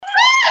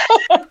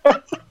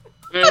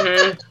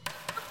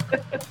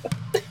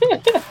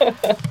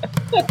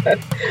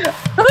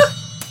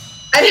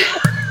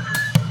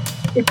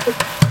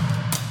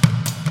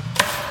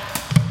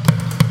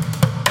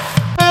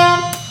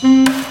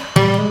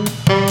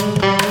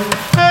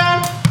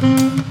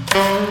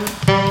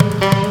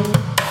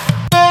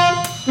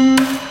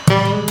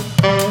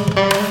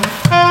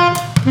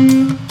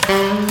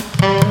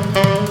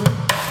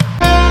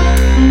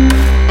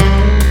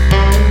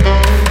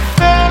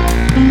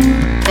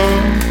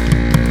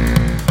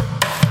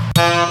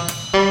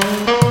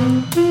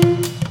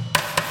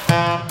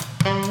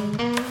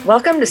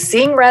Welcome to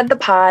Seeing Red the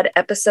Pod,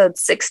 episode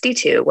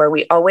 62, where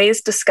we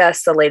always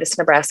discuss the latest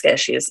Nebraska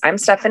issues. I'm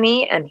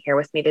Stephanie, and here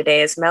with me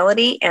today is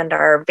Melody and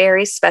our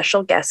very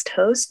special guest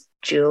host,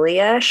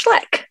 Julia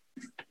Schleck.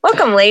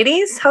 Welcome,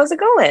 ladies. How's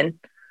it going?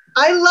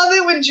 I love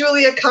it when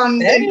Julia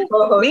comes and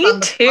co-hosts. Me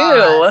too.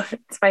 Pod.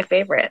 It's my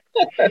favorite.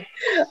 I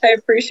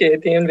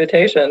appreciate the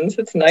invitations.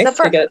 It's nice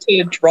to get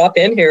to drop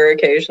in here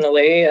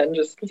occasionally and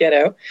just, get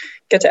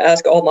to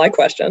ask all my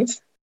questions.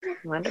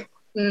 Wonderful.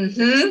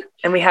 Mm-hmm.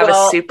 And we have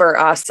a super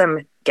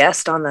awesome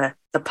guest on the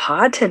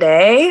pod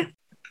today.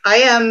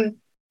 I'm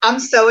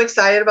so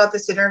excited about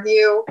this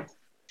interview.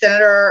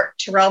 Senator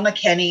Terrell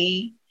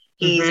McKinney.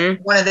 He's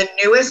one of the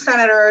newest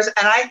senators,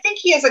 and I think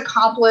he has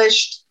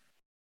accomplished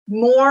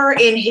more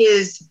in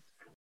his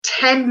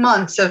 10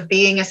 months of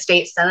being a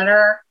state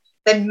senator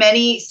than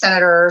many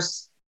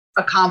senators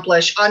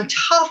accomplish on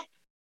tough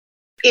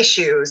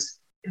issues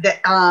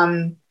that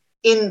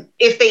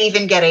if they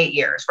even get 8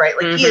 years, right?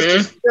 Like he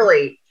is just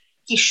really.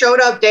 He showed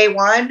up day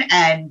one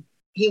and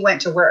he went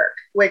to work,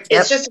 which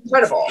is just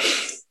incredible.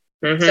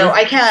 Mm-hmm. So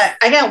I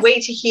can't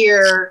wait to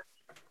hear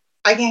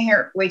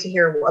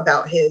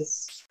about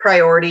his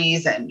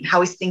priorities and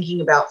how he's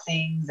thinking about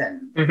things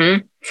and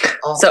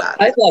all that.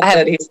 I love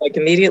that he's like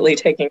immediately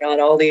taking on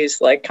all these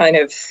like kind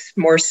of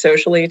more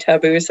socially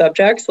taboo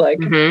subjects, like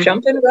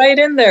jumping right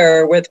in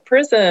there with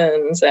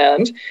prisons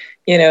and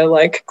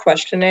like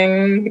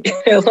questioning,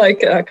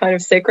 like a kind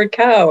of sacred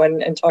cow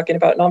and talking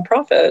about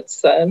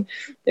nonprofits. And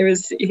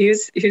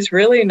he's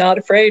really not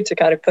afraid to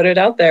kind of put it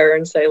out there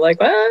and say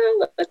like,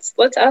 well,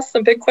 let's ask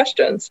some big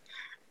questions.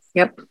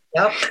 Yep.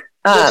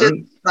 Which is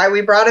why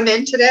we brought him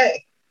in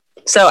today.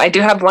 So I do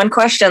have one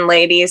question,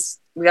 ladies.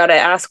 We got to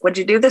ask, what'd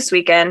you do this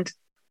weekend?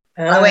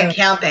 I went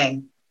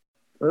camping.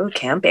 Ooh,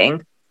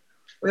 camping.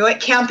 We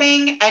went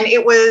camping and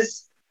it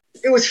was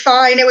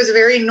fine. It was a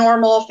very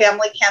normal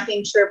family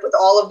camping trip with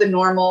all of the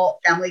normal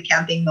family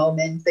camping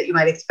moments that you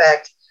might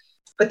expect.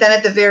 But then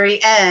at the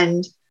very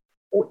end,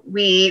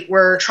 we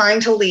were trying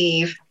to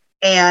leave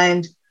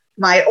and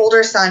my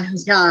older son,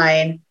 who's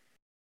 9,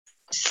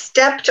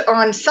 stepped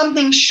on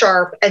something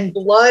sharp and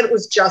blood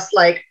was just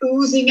like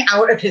oozing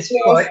out of his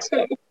foot.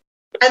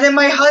 And then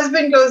my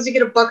husband goes to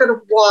get a bucket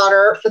of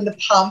water from the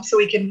pump so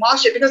he can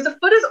wash it because the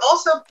foot is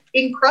also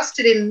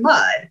encrusted in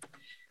mud.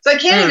 So I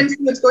can't even see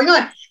what's going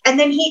on. And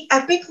then he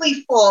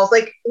epically falls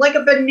like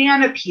a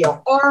banana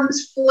peel,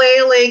 arms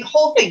flailing,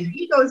 whole thing.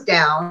 He goes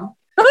down.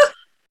 And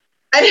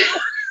I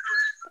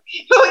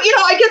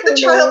get the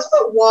child's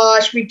foot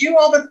washed. We do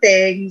all the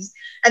things.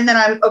 And then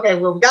we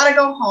got to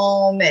go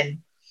home. And,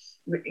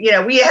 we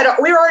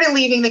were already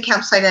leaving the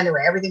campsite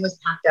anyway. Everything was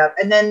packed up.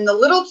 And then the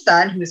little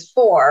son, who's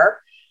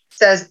 4,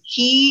 says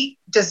he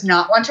does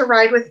not want to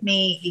ride with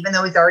me, even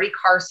though he's already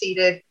car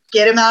seated.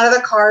 Get him out of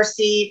the car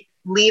seat.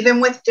 Leave him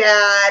with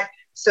dad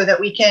so that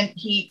we can,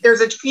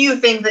 there's a few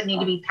things that need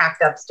to be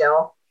packed up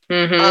still.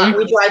 We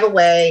drive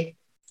away.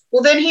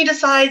 Well, then he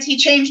decides he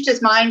changed his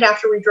mind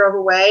after we drove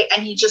away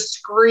and he just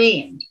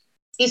screamed.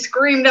 He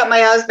screamed at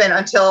my husband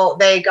until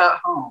they got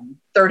home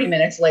 30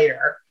 minutes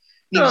later.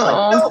 He was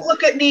like, don't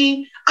look at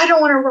me. I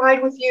don't want to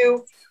ride with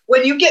you.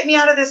 When you get me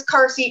out of this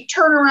car seat,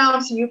 turn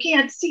around so you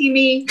can't see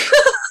me.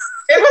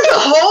 It was a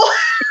whole.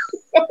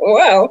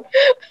 Wow.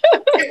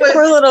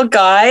 Poor little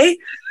guy.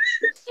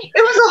 It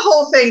was a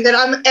whole thing that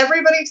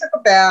everybody took a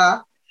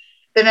bath.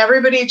 Then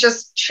everybody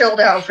just chilled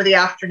out for the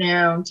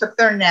afternoon, took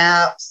their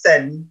naps,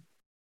 and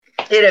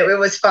it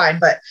was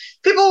fine. But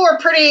people were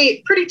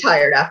pretty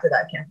tired after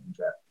that camping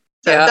trip.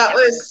 So that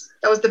was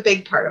the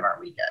big part of our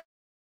weekend.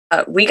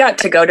 We got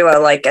to go to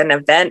an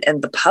event in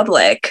the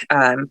public.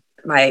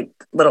 My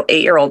little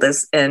 8-year-old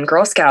is in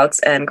Girl Scouts,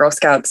 and Girl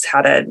Scouts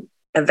had an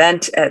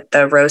event at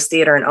the Rose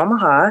Theater in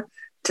Omaha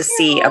to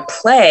see a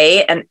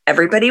play, and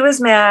everybody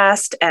was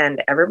masked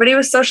and everybody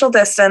was social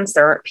distance.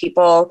 There weren't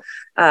people.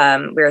 We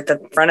were at the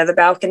front of the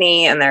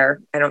balcony and I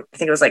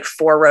think it was like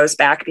 4 rows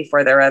back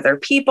before there were other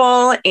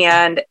people.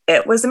 And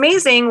it was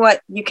amazing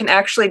what you can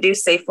actually do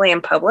safely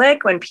in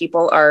public when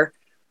people are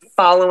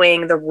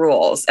following the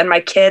rules. And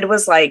my kid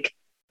was like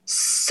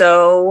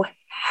so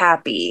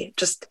happy,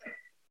 just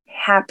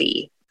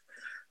happy.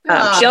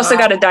 She also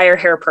got to dye her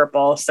hair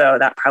purple, so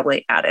that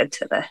probably added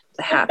to the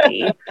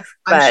happy.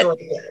 But sure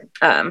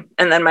and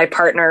then my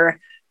partner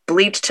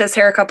bleached his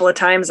hair a couple of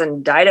times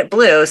and dyed it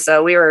blue.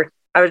 So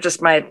I was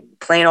just my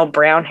plain old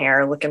brown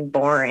hair looking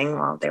boring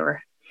while they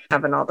were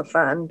having all the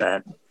fun.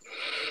 But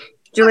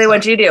Julie,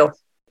 what'd you do?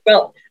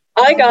 Well,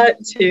 I got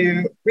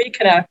to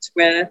reconnect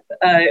with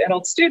an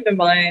old student of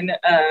mine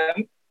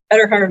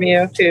Eder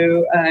Jaramillo,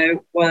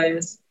 who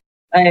was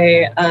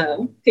a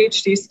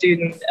PhD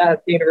student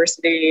at the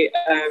University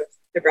of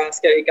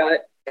Nebraska. He got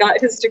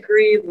his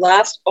degree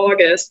last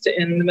August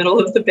in the middle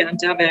of the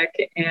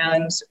pandemic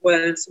and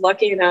was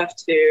lucky enough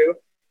to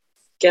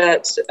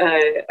get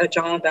a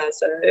job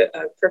as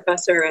a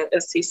professor at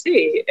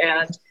SCC.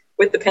 And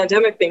with the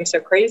pandemic being so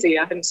crazy,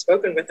 I hadn't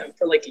spoken with him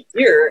for like a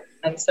year.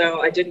 And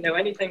so I didn't know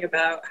anything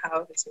about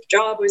how his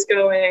job was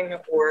going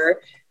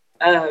or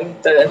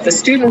the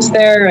students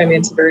there. I mean,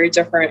 it's a very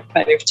different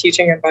kind of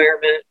teaching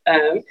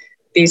environment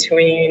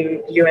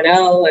between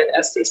UNL and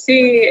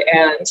SCC.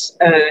 And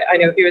I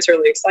know he was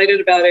really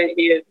excited about it.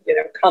 He had,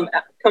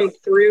 come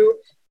through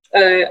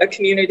a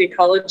community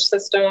college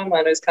system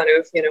on his kind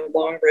of,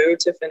 long road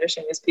to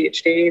finishing his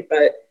PhD.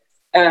 But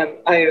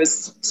I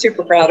was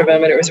super proud of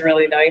him, and it was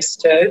really nice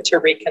to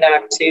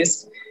reconnect.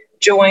 He's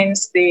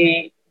joins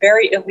the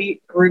very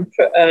elite group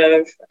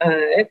of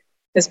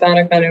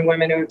Hispanic men and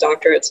women who have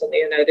doctorates in the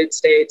United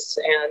States.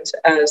 And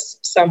as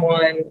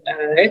someone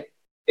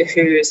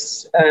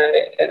whose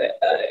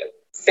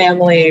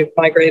family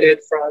migrated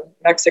from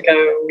Mexico,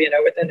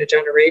 within a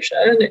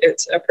generation,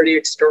 it's a pretty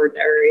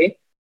extraordinary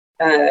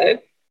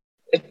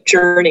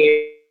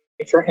journey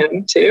for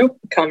him to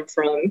come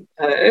from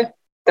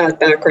that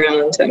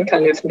background and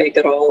kind of make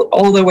it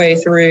all the way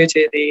through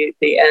to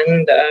the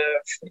end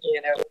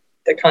of,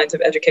 the kinds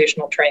of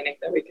educational training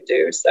that we could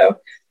do. So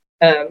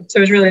it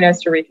was really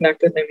nice to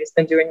reconnect with him. He's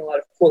been doing a lot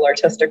of cool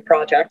artistic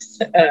projects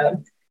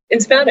in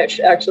Spanish,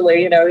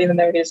 actually, even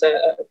though he's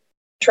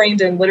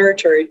trained in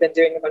literature, he's been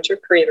doing a bunch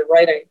of creative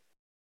writing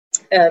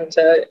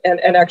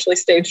and actually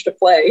staged a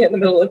play in the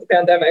middle of the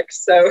pandemic.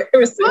 So it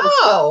was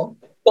cool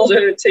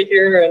to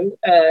hear and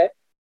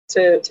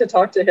to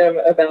talk to him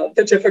about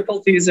the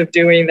difficulties of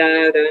doing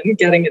that and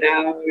getting it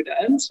out,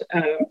 and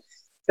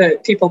the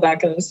people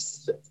back in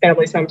his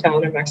family's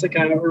hometown in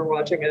Mexico were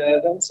watching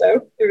it. And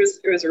so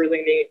it was a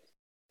really neat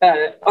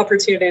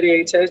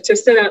opportunity to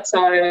sit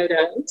outside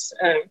and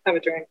have a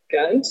drink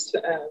and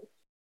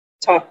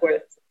talk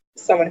with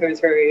someone who is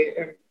very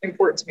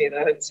important to me that I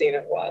hadn't seen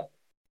in a while.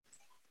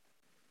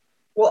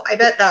 Well, I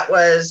bet that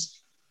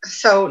was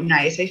so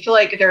nice. I feel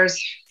like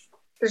there's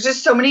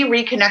just so many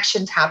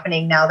reconnections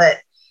happening now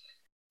that,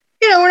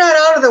 we're not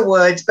out of the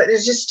woods, but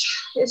it's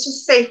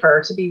just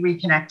safer to be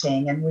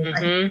reconnecting, and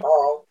we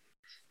all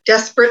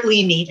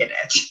desperately needed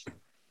it.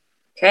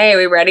 Okay, are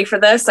we ready for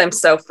this? I'm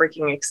so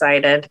freaking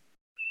excited.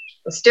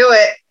 Let's do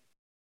it.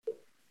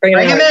 Bring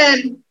him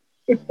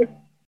in.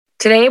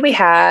 Today we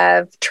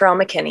have Terrell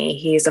McKinney.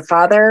 He's a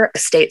father, a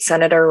state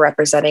senator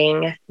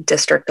representing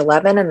District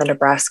 11 in the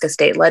Nebraska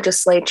State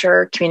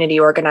Legislature, community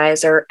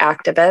organizer,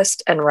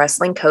 activist, and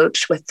wrestling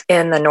coach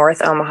within the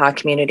North Omaha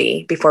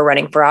community. Before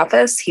running for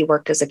office, he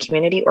worked as a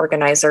community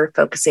organizer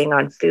focusing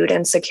on food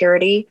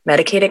insecurity,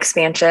 Medicaid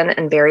expansion,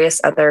 and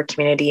various other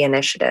community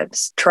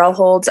initiatives. Terrell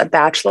holds a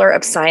Bachelor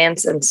of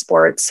Science in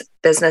Sports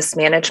Business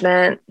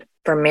Management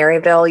from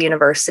Maryville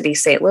University,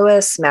 St.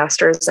 Louis,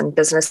 Master's in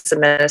Business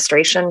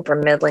Administration from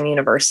Midland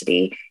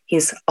University.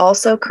 He's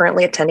also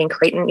currently attending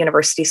Creighton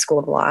University School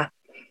of Law.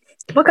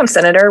 Welcome,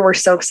 Senator. We're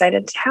so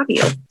excited to have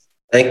you.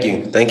 Thank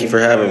you. Thank you for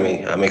having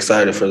me. I'm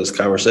excited for this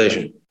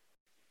conversation.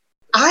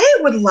 I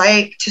would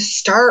like to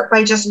start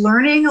by just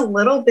learning a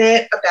little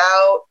bit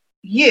about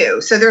you.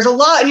 So there's a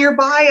lot in your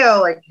bio,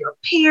 like you're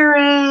a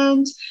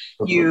parent,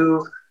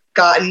 you've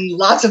gotten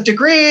lots of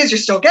degrees, you're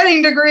still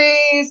getting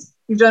degrees.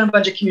 You've done a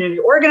bunch of community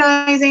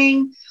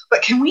organizing,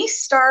 but can we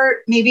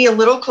start maybe a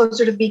little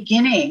closer to the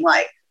beginning?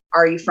 Like,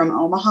 are you from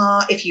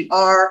Omaha? If you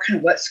are, kind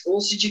of what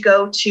schools did you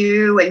go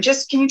to? And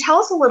just, can you tell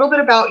us a little bit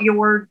about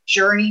your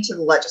journey to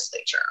the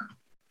legislature?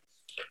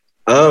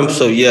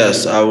 So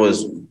yes, I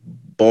was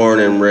born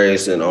and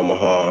raised in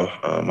Omaha.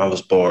 I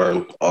was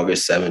born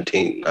August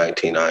 17th,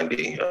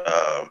 1990.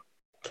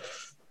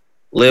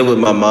 Lived with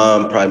my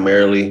mom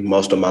primarily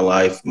most of my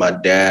life. My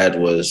dad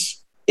was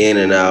in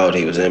and out.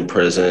 He was in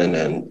prison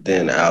and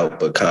then out,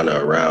 but kind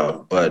of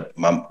around. But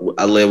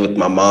I lived with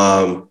my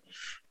mom,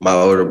 my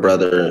older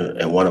brother,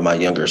 and one of my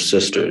younger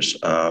sisters.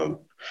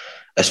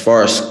 As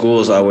far as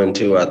schools I went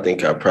to, I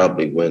think I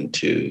probably went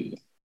to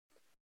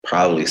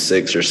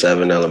 6 or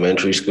 7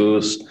 elementary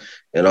schools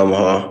in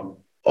Omaha,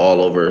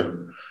 all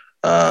over.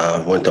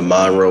 Went to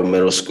Monroe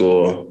Middle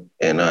School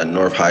and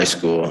North High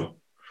School.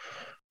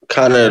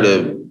 Kind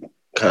of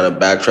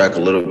backtrack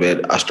a little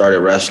bit, I started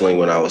wrestling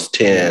when I was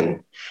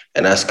 10.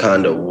 And that's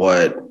kind of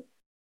what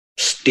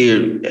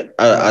steered,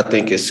 I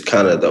think it's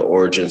kind of the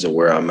origins of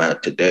where I'm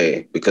at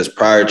today. Because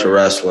prior to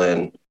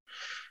wrestling,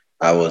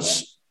 I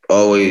was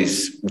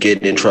always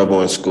getting in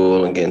trouble in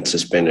school and getting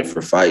suspended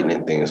for fighting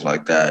and things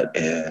like that.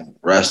 And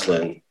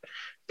wrestling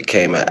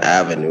became an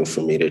avenue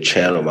for me to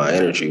channel my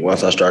energy.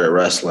 Once I started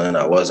wrestling,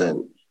 I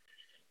wasn't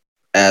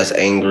as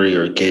angry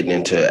or getting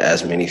into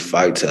as many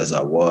fights as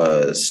I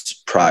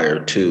was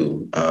prior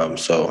to.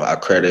 So I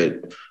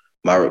credit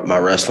my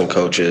wrestling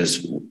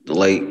coaches, the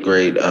late,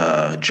 great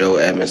Joe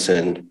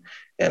Edmondson,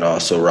 and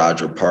also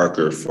Roger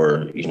Parker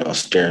for,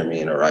 steering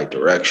me in the right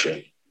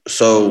direction.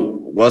 So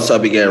once I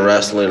began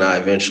wrestling, I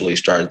eventually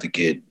started to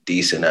get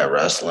decent at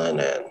wrestling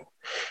and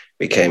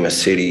became a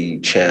city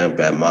champ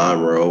at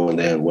Monroe, and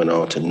then went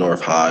on to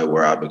North High,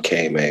 where I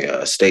became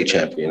a state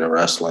champion in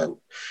wrestling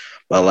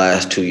my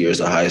last 2 years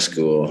of high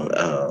school.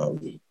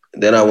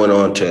 Then I went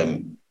on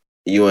to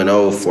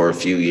UNO for a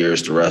few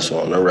years to wrestle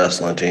on the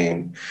wrestling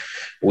team.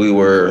 We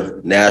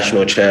were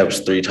national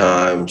champs 3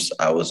 times.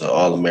 I was an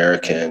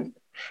All-American.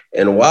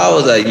 And while I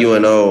was at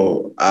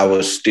UNO, I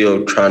was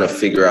still trying to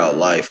figure out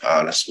life,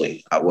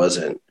 honestly. I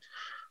wasn't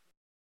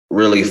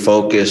really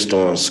focused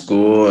on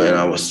school, and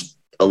I was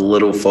a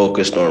little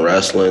focused on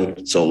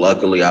wrestling. So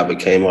luckily I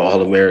became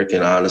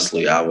All-American.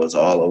 Honestly, I was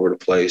all over the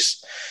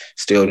place,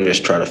 still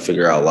just trying to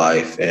figure out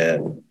life,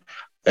 and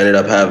ended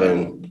up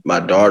having my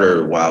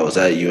daughter while I was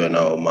at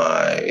UNO,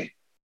 I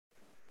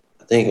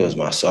think it was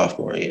my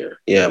sophomore year.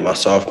 Yeah, my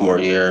sophomore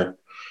year.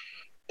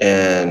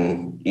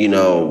 And,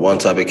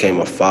 once I became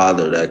a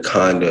father, that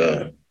kind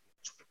of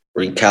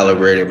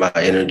recalibrated my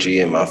energy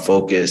and my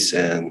focus.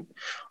 And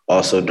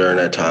also during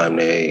that time,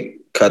 they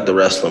cut the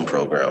wrestling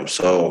program.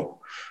 So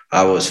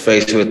I was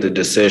faced with the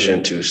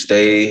decision to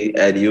stay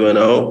at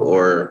UNO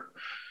or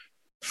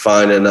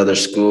find another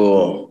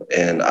school.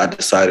 And I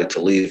decided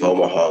to leave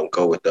Omaha and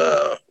go with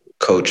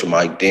Coach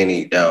Mike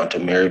Denny down to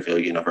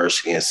Maryville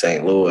University in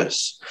St.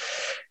 Louis.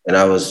 And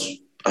I was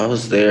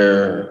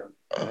there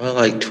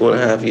like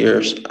 2.5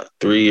 years,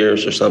 3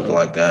 years or something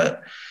like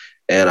that.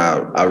 And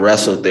I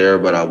wrestled there,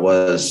 but I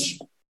was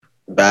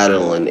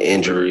battling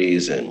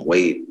injuries and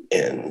weight,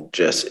 and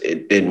just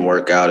it didn't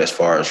work out as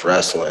far as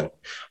wrestling.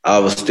 I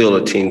was still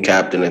a team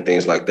captain and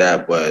things like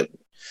that, but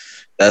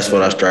that's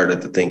when I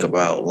started to think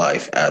about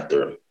life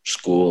after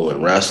school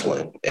and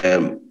wrestling.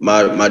 And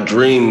my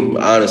dream,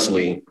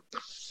 honestly,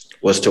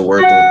 was to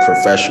work in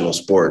professional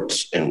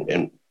sports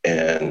and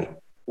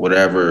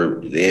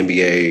whatever, the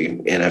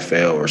NBA,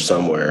 NFL, or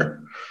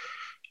somewhere.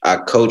 I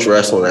coached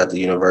wrestling at the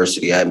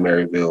university at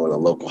Maryville in a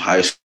local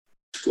high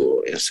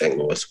school in St.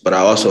 Louis, but I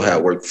also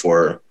had worked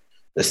for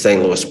the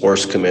St. Louis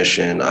Sports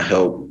Commission. I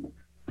helped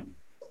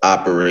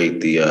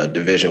operate the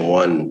Division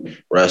I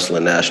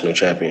wrestling national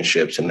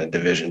championships and the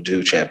Division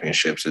II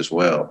championships as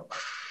well.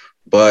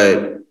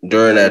 But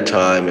during that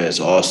time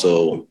is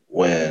also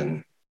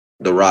when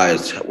the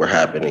riots were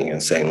happening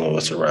in St.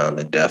 Louis around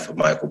the death of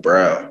Michael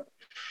Brown.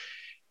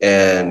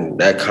 And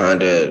that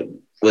kind of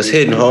was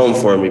hitting home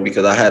for me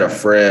because I had a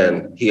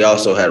friend, he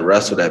also had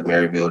wrestled at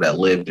Maryville, that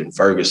lived in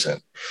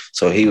Ferguson.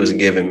 So he was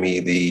giving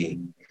me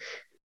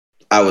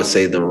I would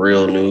say the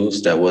real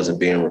news that wasn't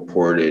being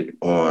reported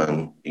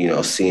on,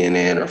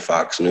 CNN or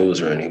Fox News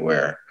or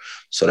anywhere.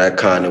 So that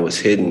kind of was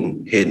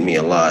hitting me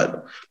a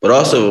lot. But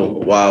also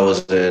while I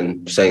was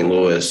in St.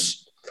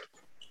 Louis,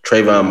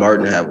 Trayvon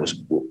Martin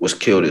was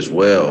killed as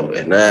well.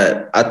 And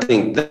that, I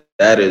think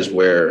that is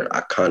where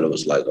I kind of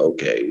was like,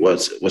 okay,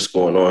 what's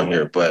going on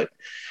here? But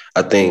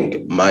I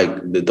think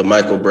the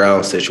Michael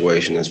Brown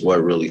situation is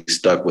what really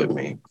stuck with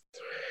me.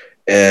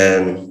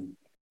 And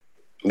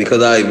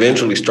because I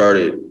eventually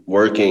started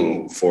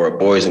working for a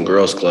Boys and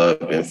Girls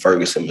Club in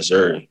Ferguson,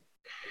 Missouri,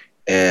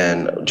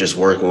 and just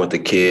working with the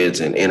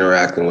kids and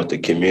interacting with the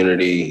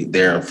community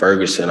there in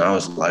Ferguson, I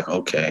was like,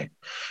 okay.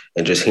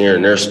 And just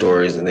hearing their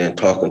stories and then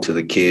talking to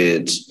the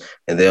kids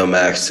and them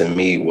asking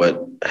me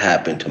what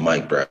happened to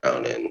Mike Brown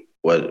and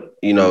what,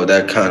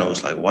 that kind of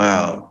was like,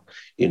 wow,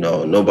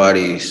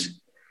 nobody's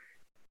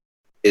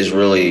is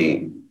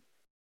really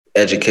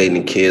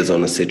educating kids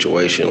on the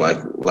situation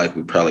like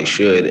we probably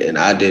should. And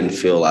I didn't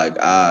feel like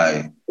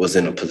I was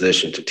in a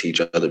position to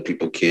teach other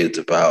kids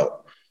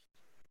about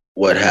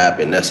what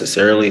happened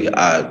necessarily.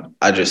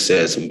 I just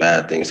said some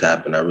bad things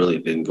happened. I really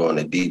didn't go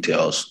into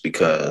details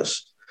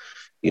because,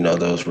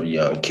 those were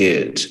young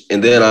kids.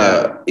 And then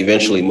I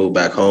eventually moved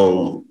back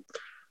home,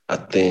 I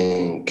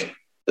think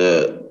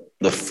the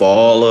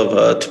fall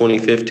of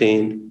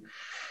 2015.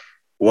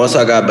 Once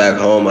I got back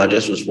home, I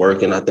just was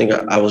working. I think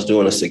I was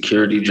doing a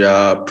security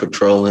job,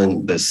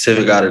 patrolling the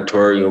Civic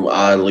Auditorium,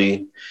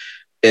 oddly.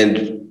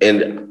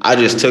 And I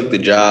just took the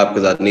job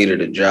because I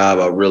needed a job.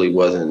 I really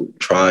wasn't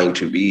trying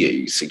to be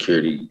a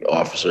security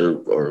officer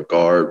or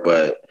guard,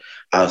 but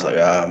I was like,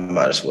 I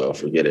might as well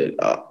forget it.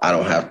 I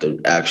don't have to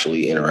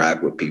actually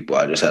interact with people.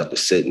 I just have to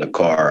sit in a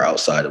car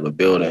outside of a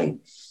building,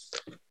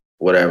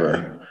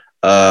 whatever.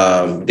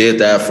 Did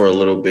that for a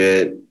little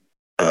bit.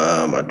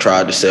 I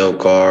tried to sell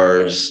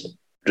cars,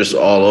 just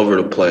all over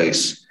the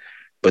place.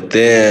 But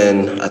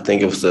then I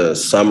think it was the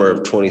summer of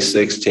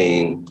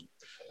 2016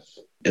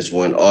 is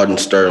when Auden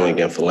Sterling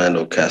and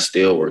Philando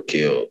Castile were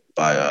killed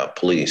by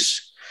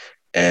police.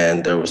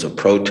 And there was a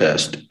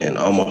protest in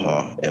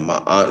Omaha. And my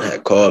aunt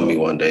had called me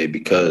one day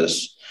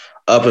because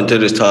up until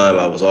this time,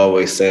 I was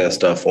always saying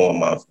stuff on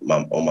my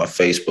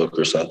Facebook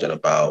or something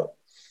about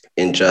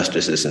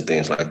injustices and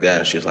things like that.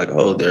 And she was like,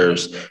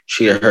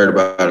 she had heard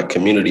about a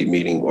community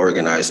meeting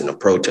organizing a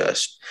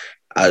protest.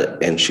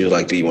 And she was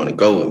like, do you want to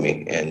go with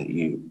me?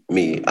 And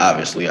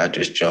obviously, I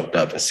just jumped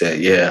up and said,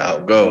 yeah,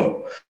 I'll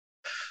go.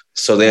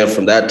 So then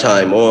from that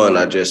time on,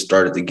 I just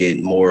started to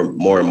get more and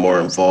more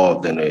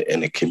involved in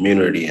the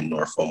community in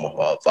North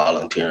Omaha,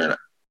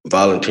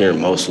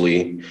 volunteering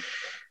mostly.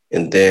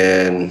 And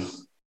then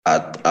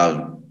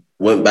I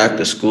went back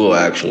to school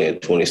actually in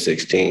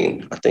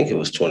 2016. I think it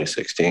was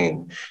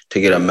 2016 to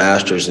get a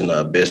master's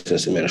in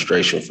business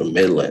administration from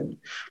Midland.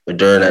 But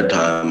during that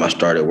time, I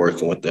started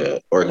working with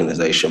the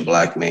organization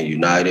Black Men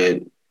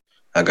United.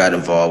 I got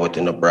involved with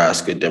the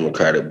Nebraska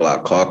Democratic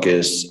Black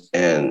Caucus,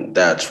 and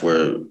that's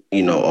where,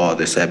 all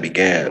this had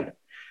began.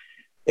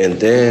 And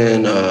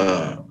then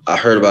I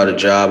heard about a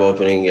job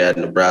opening at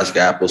Nebraska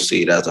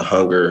Appleseed as a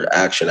hunger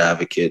action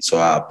advocate. So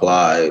I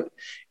applied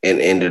and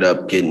ended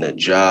up getting a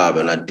job.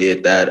 And I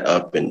did that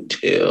up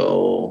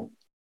until,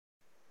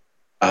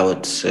 I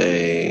would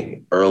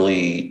say,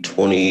 early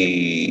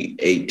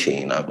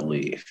 2018, I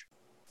believe.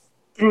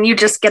 Didn't you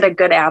just get a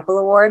Good Apple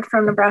Award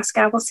from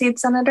Nebraska Appleseed,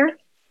 Senator?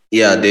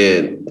 Yeah, I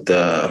did.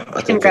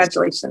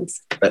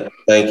 Congratulations.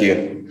 Thank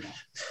you.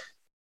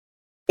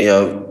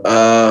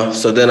 Yeah.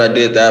 So then I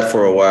did that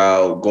for a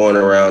while, going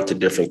around to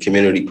different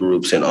community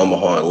groups in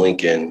Omaha and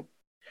Lincoln,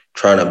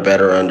 trying to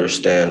better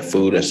understand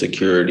food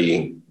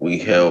insecurity. We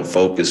held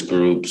focus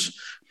groups.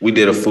 We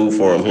did a food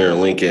forum here in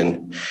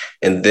Lincoln.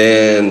 And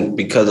then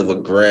because of a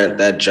grant,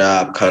 that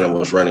job kind of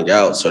was running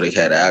out. So they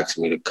had asked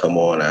me to come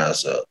on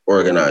as an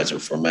organizer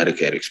for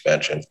Medicaid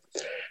expansion.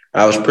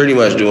 I was pretty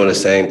much doing the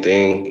same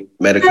thing.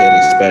 Medicaid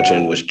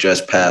expansion was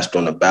just passed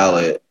on the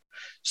ballot.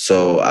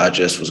 So I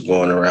just was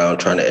going around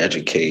trying to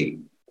educate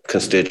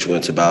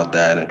constituents about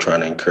that and trying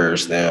to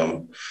encourage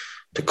them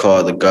to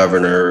call the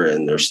governor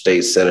and their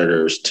state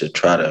senators to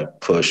try to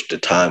push the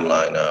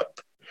timeline up.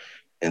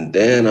 And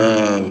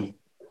then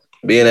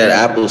being at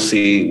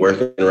Appleseed,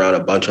 working around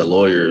a bunch of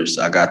lawyers,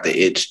 I got the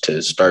itch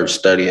to start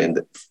studying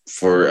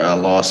for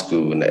law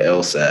school in the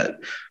LSAT.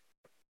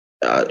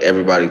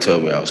 Everybody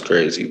told me I was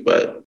crazy,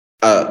 but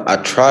I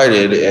tried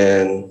it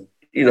and,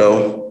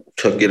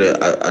 took it.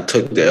 I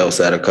took the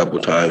LSAT a couple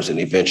of times and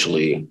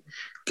eventually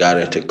got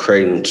into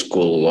Creighton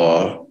School of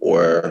Law,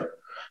 where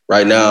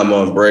right now I'm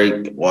on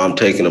break. Well, I'm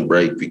taking a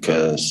break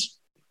because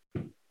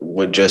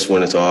we just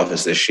went into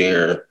office this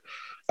year.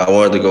 I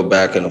wanted to go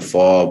back in the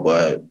fall,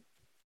 but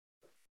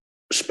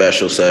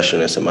special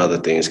session and some other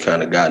things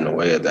kind of got in the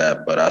way of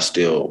that, but I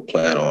still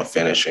plan on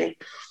finishing.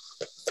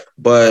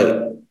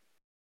 But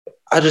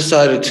I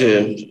decided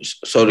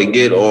to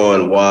get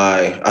on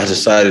why I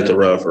decided to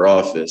run for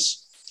office.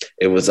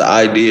 It was an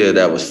idea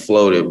that was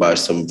floated by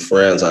some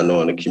friends I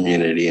know in the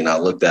community, and I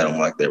looked at them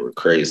like they were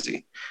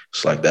crazy.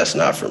 It's like, that's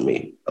not for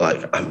me.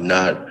 Like, I'm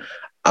not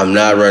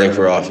running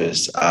for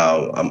office.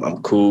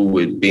 I'm cool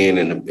with being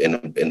in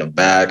the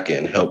back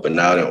and helping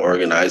out and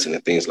organizing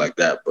and things like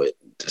that, but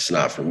it's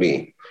not for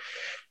me.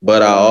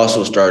 But I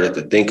also started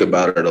to think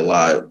about it a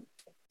lot.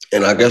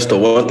 And I guess the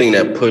one thing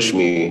that pushed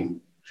me,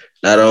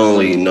 not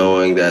only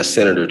knowing that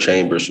Senator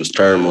Chambers was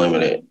term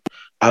limited,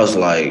 I was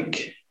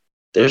like,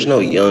 there's no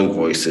young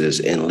voices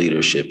in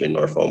leadership in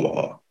North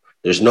Omaha.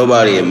 There's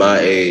nobody in my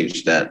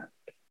age that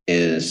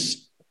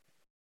is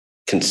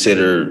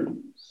considered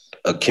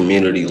a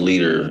community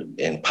leader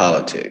in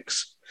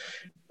politics.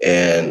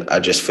 And I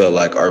just felt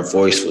like our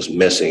voice was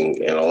missing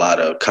in a lot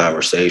of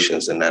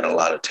conversations and at a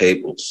lot of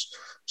tables.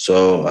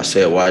 So I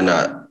said, why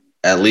not?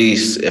 At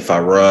least if I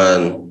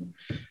run,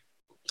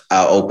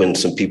 I'll open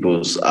some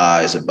people's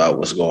eyes about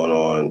what's going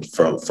on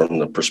from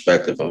the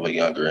perspective of a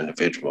younger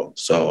individual.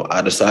 So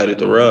I decided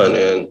to run,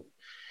 and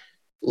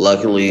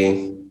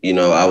luckily,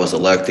 I was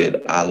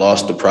elected. I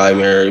lost the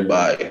primary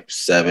by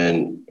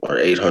 700 or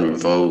 800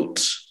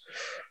 votes,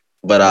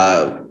 but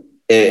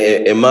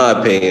in my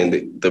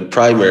opinion, the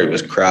primary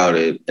was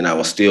crowded, and I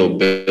was still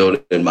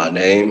building my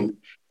name.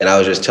 And I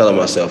was just telling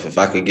myself, if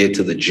I could get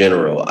to the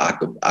general,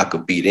 I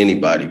could beat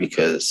anybody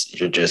because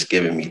you're just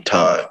giving me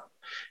time.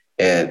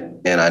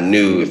 And I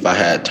knew if I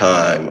had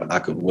time, I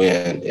could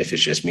win if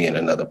it's just me and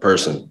another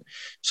person.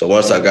 So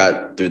once I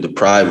got through the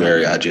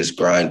primary, I just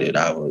grinded.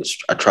 I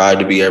tried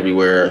to be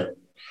everywhere.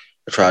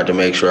 I tried to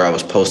make sure I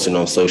was posting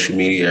on social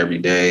media every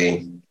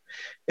day.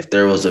 If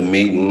there was a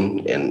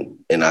meeting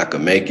and I could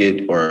make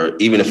it, or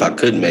even if I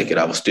couldn't make it,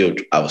 I was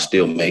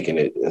still making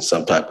it in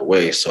some type of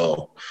way.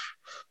 So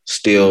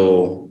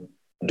still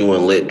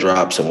doing lit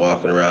drops and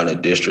walking around the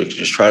district,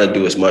 just trying to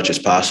do as much as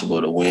possible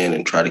to win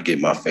and try to get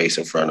my face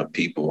in front of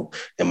people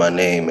and my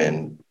name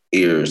and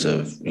ears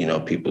of,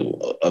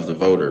 people, of the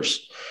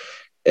voters.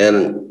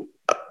 And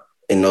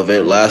in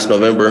last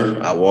November,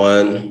 I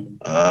won.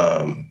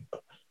 And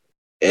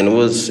it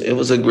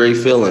was a great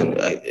feeling.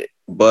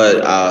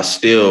 But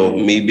still,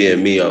 me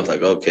being me, I was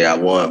like, okay, I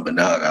won, but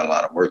now I got a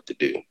lot of work to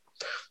do.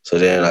 So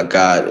then I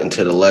got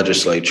into the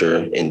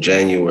legislature in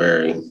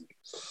January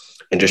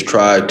and just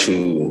tried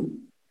to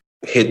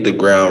hit the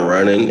ground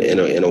running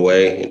in a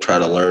way and try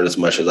to learn as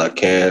much as I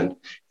can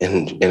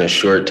in a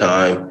short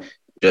time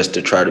just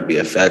to try to be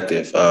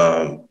effective.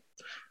 I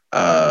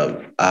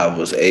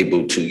was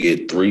able to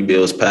get 3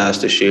 bills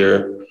passed this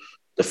year.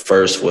 The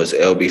first was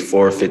LB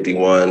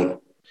 451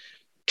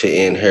 to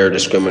end hair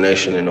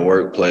discrimination in the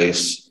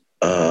workplace.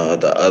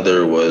 The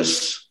other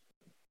was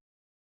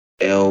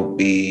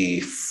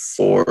LB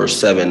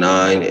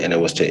 479, and it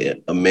was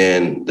to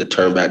amend the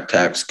Turn Back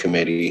Tax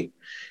Committee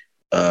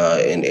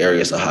in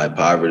areas of high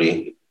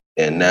poverty.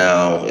 And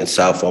now in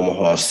South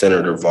Omaha,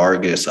 Senator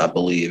Vargas, I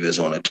believe, is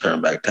on a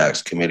Turn Back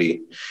Tax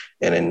Committee.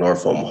 And in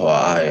North Omaha,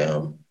 I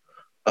am.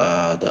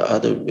 The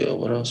other bill,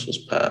 what else was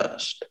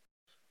passed?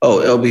 Oh,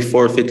 LB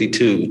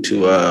 452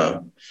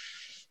 to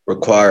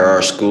require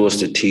our schools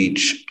to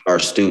teach our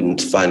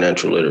students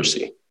financial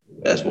literacy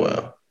as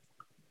well.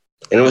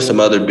 And there were some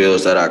other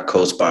bills that I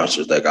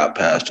co-sponsored that got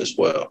passed as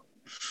well.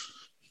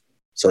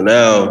 So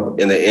now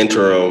in the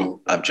interim,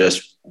 I've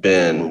just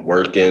been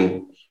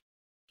working.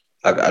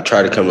 I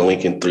try to come to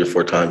Lincoln 3 or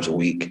 4 times a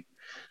week.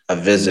 I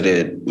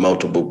visited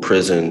multiple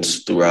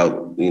prisons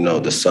throughout,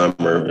 the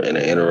summer. In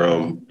the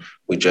interim,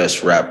 we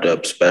just wrapped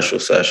up special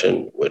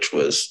session, which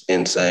was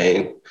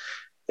insane.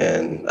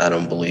 And I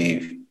don't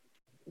believe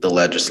the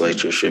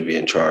legislature should be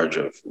in charge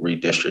of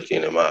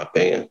redistricting, in my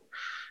opinion.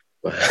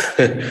 But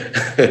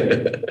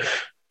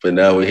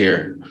now we're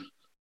here.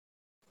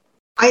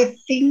 I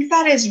think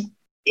that is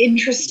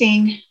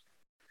interesting.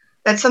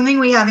 That's something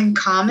we have in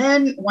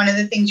common. One of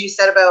the things you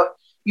said about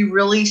you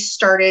really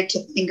started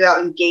to think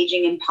about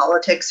engaging in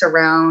politics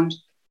around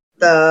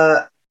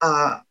the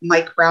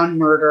Mike Brown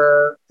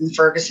murder and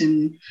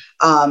Ferguson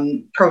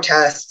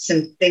protests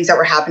and things that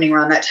were happening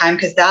around that time,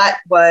 because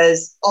that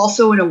was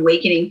also an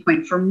awakening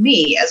point for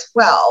me as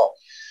well.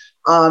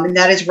 And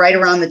that is right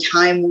around the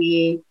time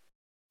we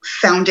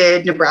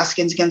founded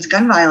Nebraskans Against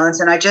Gun Violence.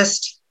 And I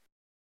just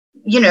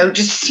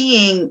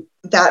seeing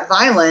that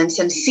violence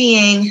and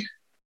seeing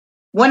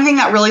one thing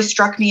that really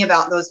struck me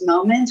about those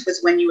moments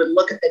was when you would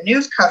look at the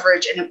news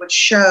coverage and it would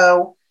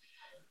show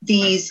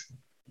these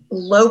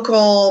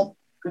local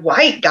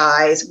white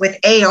guys with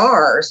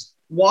ARs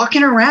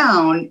walking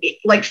around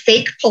like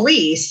fake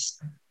police.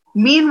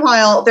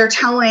 Meanwhile, they're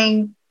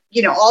telling,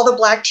 all the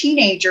Black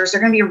teenagers are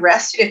going to be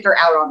arrested if they're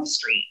out on the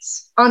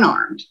streets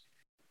unarmed.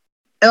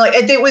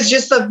 And it was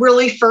just the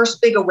really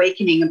first big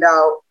awakening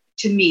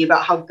to me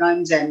about how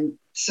guns and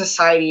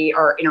society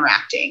are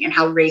interacting and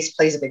how race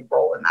plays a big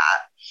role in that.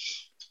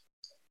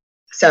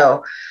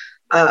 So,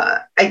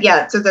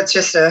 so that's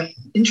just an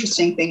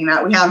interesting thing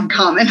that we have in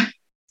common.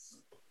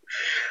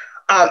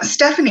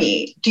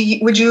 Stephanie,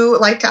 would you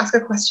like to ask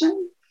a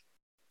question?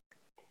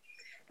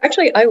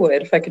 Actually, I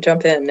would, if I could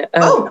jump in.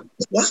 Yeah.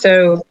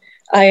 So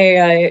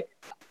I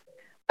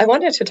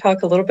wanted to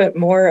talk a little bit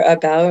more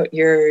about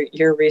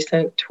your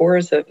recent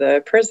tours of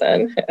the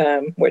prison,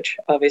 which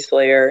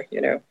obviously are,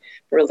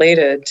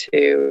 related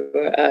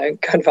to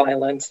gun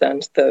violence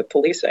and the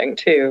policing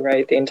too,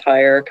 right? The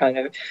entire kind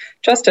of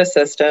justice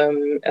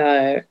system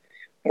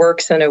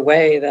works in a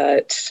way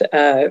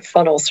that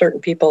funnels certain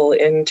people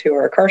into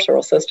our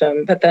carceral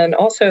system. But then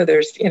also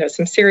there's,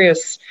 some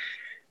serious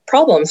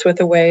problems with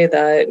the way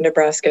that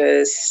Nebraska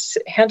is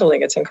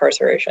handling its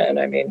incarceration.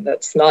 I mean,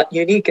 that's not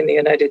unique in the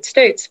United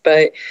States,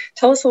 but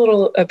tell us a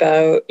little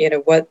about,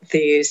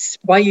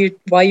 why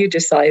you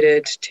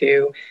decided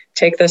to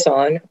take this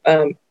on,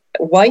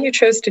 why you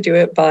chose to do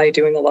it by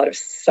doing a lot of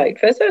site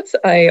visits.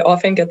 I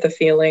often get the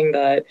feeling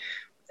that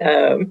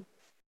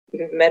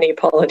many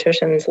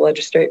politicians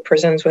legislate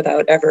prisons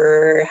without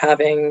ever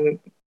having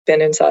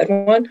been inside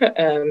one.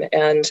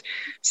 And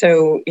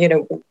so,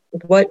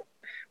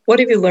 what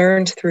have you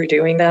learned through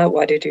doing that?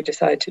 Why did you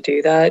decide to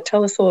do that?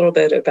 Tell us a little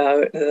bit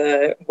about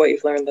what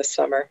you've learned this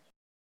summer.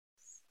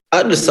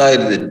 I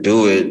decided to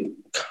do it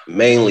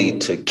mainly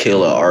to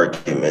kill an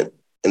argument.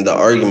 And the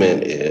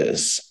argument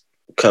is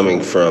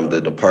coming from the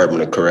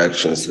Department of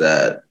Corrections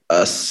that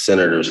us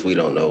senators, we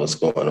don't know what's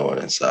going on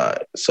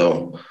inside.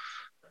 So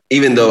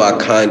even though I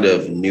kind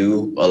of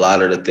knew a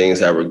lot of the things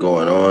that were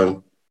going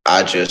on,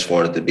 I just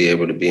wanted to be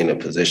able to be in a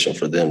position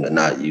for them to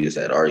not use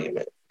that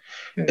argument.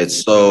 Mm-hmm. And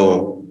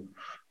so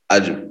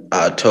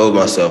I told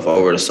myself I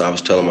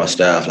was telling my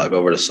staff, like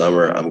over the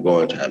summer,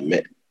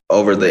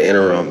 over the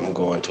interim, I'm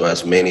going to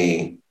as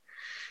many,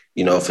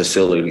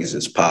 facilities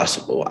as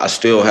possible. I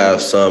still have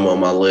some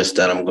on my list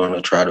that I'm going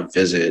to try to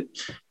visit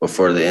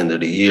before the end of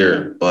the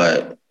year.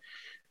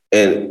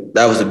 And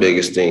that was the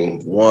biggest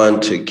thing. One,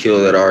 to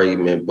kill that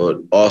argument, but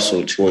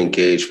also to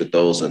engage with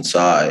those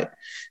inside,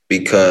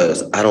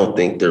 because I don't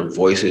think their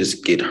voices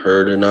get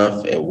heard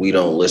enough and we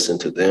don't listen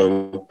to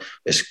them.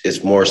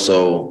 It's more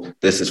so,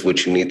 this is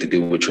what you need to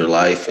do with your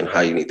life and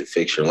how you need to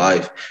fix your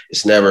life.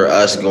 It's never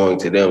us going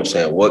to them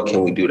saying, what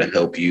can we do to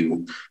help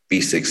you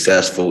be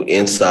successful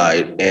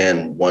inside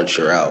and once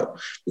you're out?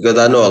 Because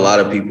I know a lot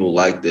of people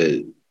like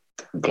to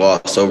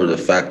gloss over the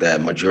fact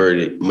that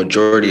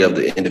majority of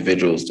the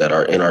individuals that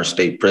are in our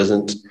state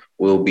prisons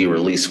will be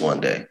released one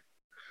day.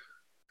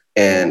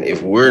 And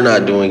if we're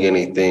not doing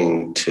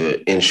anything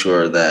to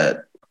ensure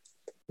that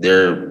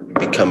they're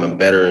becoming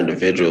better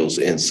individuals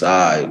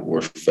inside,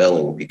 we're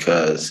failing,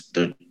 because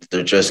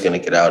they're just going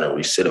to get out and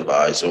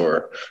recidivize,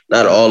 or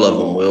not all of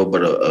them will,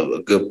 but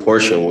a good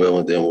portion will.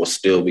 And then we'll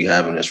still be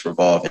having this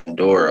revolving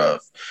door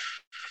of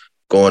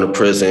going to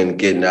prison,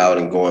 getting out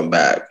and going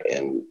back.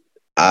 And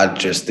I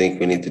just think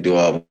we need to do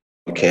all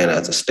we can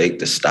as a state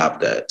to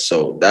stop that.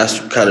 So that's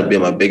kind of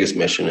been my biggest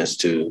mission, is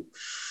to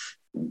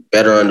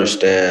better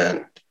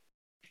understand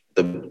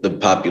the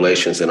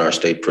populations in our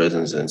state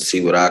prisons and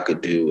see what I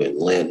could do and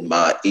lend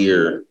my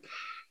ear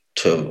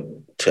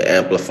to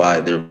amplify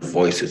their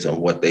voices and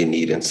what they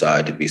need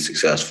inside to be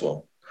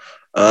successful.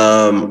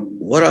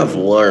 What I've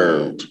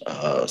learned,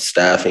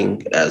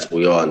 staffing, as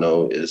we all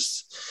know,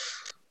 is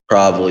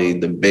probably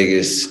the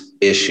biggest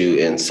issue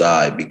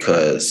inside,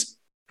 because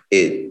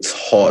it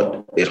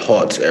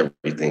halts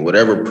everything.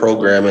 Whatever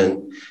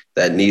programming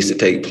that needs to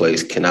take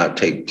place cannot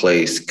take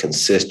place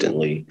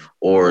consistently,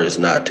 or is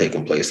not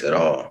taking place at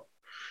all.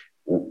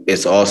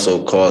 It's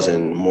also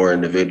causing more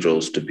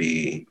individuals to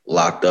be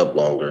locked up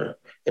longer,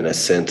 in a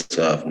sense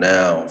of,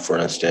 now, for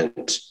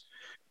instance,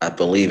 I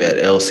believe at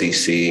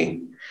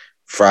LCC,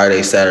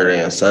 Friday,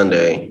 Saturday, and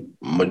Sunday,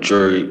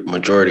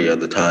 majority of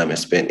the time is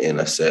spent in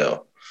a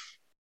cell.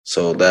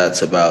 So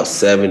that's about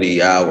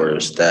 70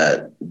 hours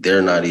that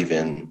they're not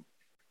even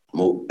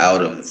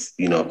out of,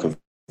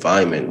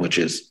 confinement, which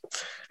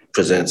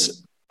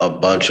presents a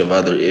bunch of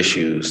other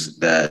issues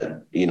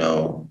that,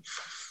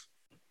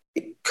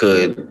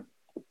 could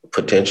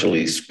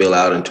potentially spill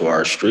out into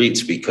our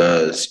streets,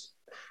 because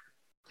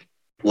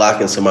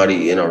locking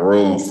somebody in a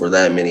room for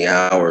that many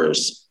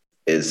hours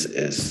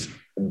is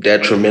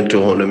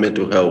detrimental on the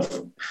mental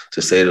health,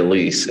 to say the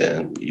least.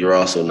 And you're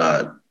also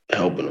not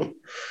helping them.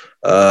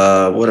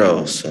 What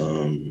else?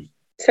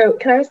 So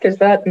can I ask, is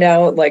that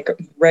now like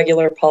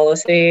regular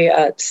policy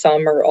at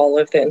some or all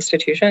of the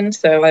institutions?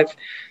 So I've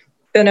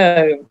been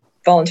a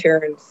volunteer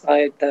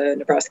inside the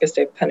Nebraska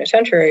State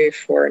Penitentiary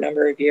for a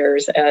number of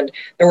years, and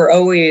there were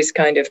always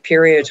kind of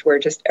periods where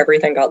just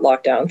everything got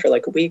locked down for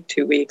like a week,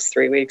 2 weeks,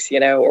 3 weeks,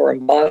 or a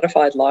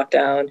modified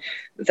lockdown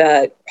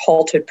that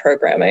halted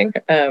programming.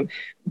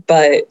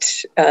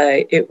 But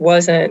it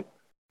wasn't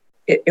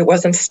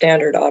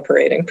standard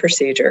operating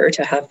procedure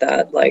to have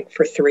that like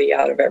for 3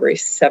 out of every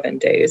 7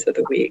 days of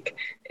the week.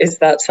 Is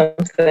that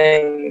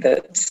something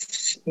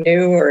that's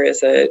new, or is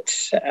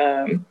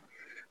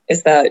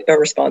that a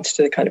response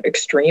to the kind of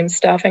extreme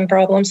staffing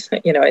problems?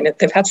 And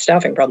they've had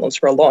staffing problems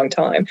for a long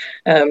time,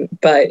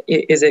 but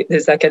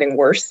is that getting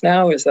worse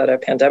now? Is that a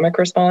pandemic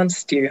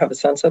response? Do you have a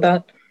sense of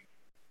that?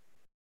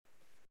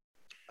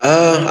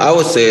 I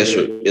would say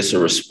it's a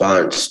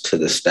response to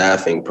the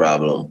staffing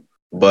problem,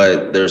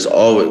 but there's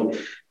always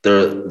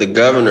the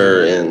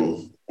governor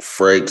and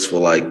Frakes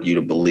will like you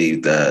to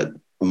believe that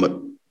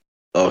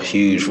a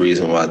huge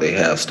reason why they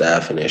have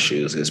staffing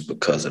issues is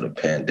because of the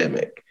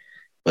pandemic.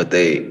 But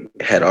they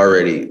had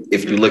already,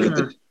 if you look at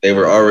they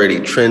were already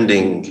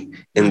trending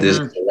in this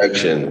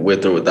direction,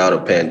 with or without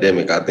a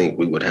pandemic. I think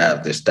we would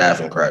have this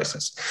staffing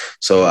crisis.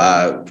 So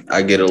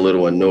I get a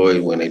little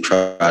annoyed when they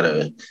try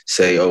to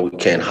say, oh, we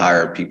can't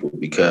hire people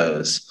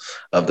because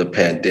of the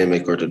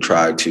pandemic, or to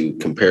try to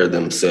compare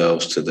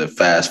themselves to the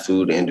fast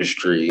food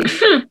industry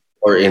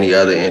or any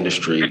other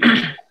industry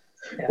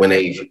when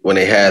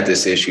they had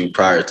this issue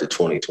prior to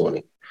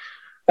 2020.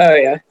 Oh,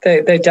 yeah,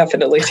 they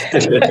definitely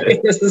did.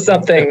 This is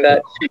something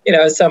that,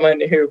 as someone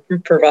who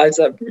provides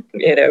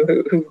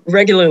who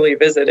regularly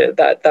visited,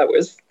 that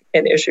was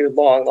an issue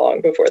long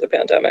before the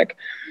pandemic.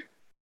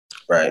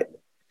 Right.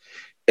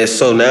 And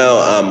so now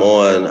I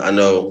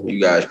know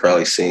you guys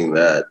probably seen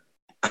that.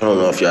 I don't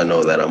know if y'all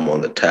know that I'm on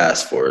the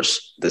task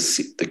force,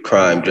 the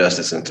Crime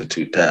Justice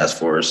Institute task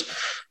force,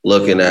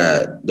 looking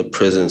at the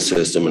prison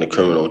system and the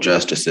criminal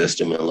justice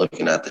system, and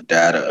looking at the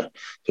data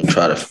to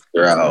try to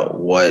figure out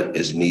what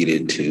is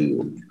needed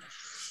to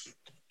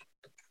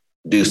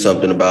do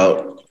something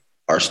about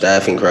our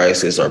staffing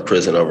crisis, our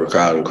prison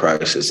overcrowding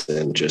crisis,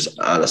 and just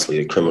honestly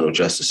the criminal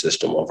justice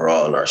system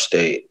overall in our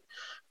state.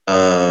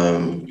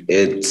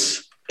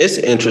 It's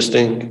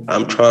interesting.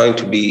 I'm trying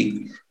to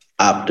be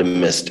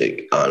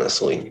optimistic,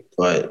 honestly,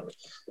 but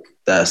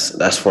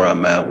that's where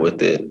I'm at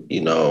with it.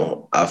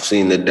 I've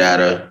seen the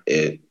data.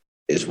 It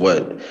is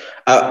what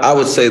I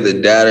would say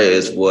the data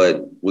is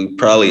what we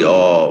probably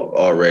all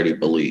already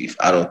believe.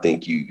 I don't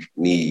think you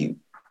need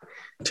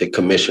to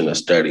commission a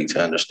study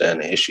to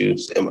understand the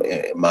issues, in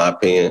my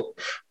opinion.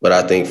 But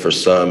I think for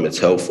some, it's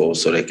helpful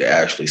so they can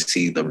actually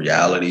see the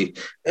reality.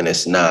 And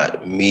it's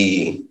not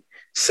me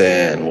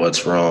saying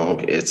what's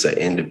wrong. It's an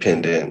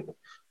independent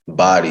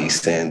body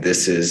saying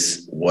this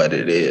is what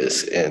it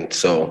is. And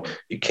so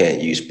you can't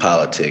use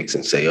politics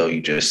and say, oh,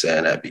 you just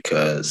saying that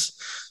because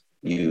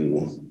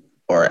you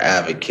are an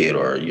advocate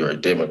or you're a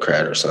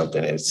Democrat or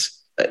something.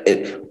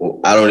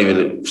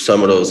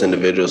 Some of those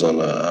individuals on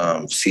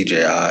the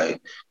CJI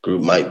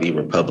group might be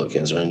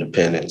Republicans or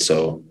independent.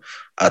 So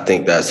I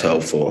think that's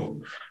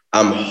helpful.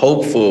 I'm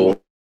hopeful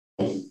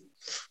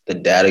the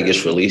data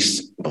gets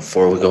released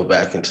before we go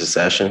back into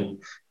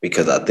session,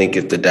 because I think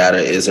if the data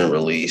isn't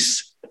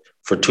released,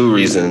 for two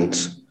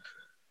reasons,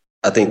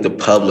 I think the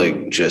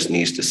public just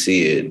needs to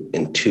see it.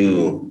 And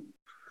two,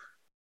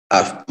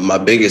 my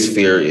biggest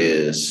fear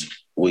is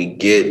we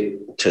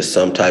get to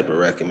some type of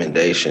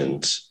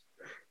recommendations,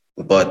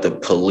 but the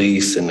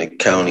police and the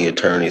county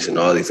attorneys and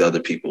all these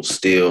other people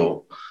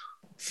still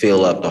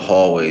fill up the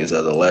hallways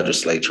of the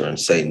legislature and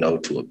say no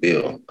to a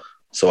bill.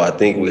 So I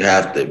think we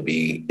have to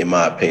be, in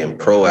my opinion,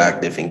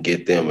 proactive and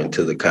get them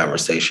into the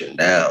conversation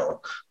now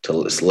to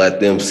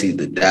let them see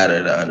the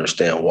data to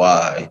understand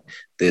why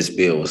this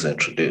bill was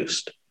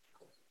introduced.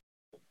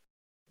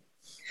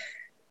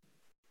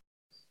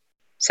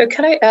 So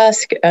can I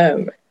ask,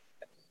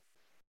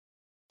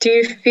 do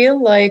you feel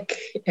like,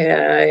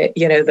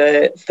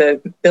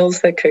 the bills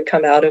that could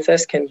come out of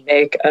this can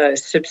make a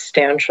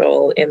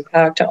substantial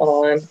impact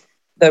on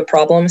the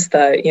problems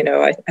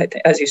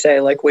that, as you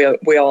say, like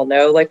we all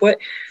know, like what,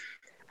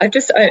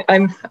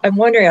 I'm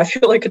wondering, I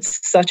feel like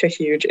it's such a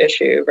huge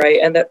issue,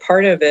 right? And that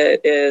part of it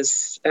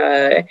is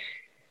the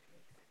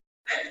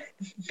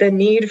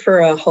need for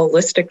a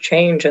holistic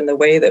change in the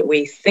way that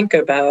we think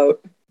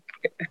about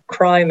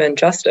crime and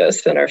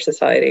justice in our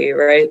society,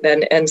 right?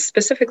 And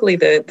specifically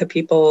the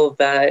people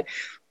that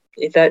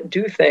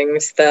do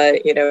things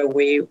that,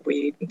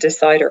 we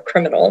decide are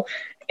criminal,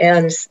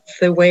 and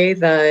the way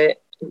that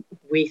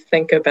we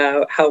think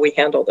about how we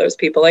handle those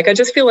people. Like, I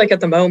just feel like at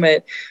the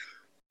moment,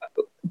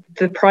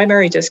 the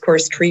primary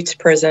discourse treats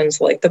prisons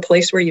like the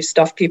place where you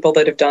stuff people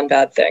that have done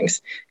bad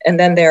things, and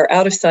then they're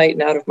out of sight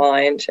and out of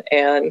mind,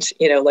 and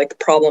like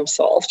problem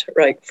solved,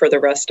 right, for the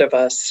rest of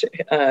us,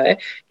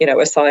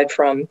 aside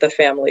from the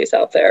families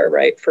out there,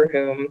 right, for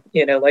whom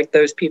like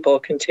those people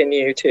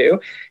continue to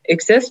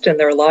exist and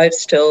their lives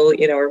still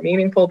are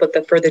meaningful,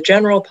 but for the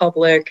general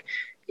public,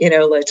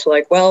 it's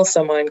like, well,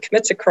 someone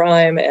commits a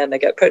crime and they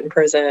get put in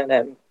prison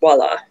and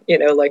voila,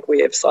 like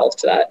we have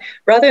solved that,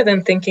 rather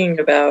than thinking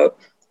about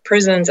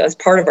prisons as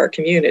part of our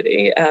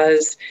community,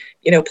 as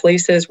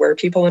places where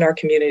people in our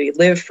community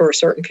live for a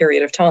certain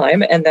period of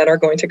time and that are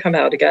going to come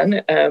out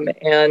again,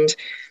 and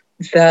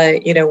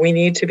that we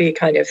need to be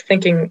kind of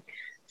thinking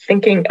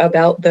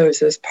about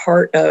those as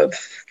part of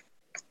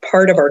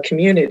our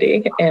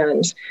community,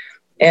 and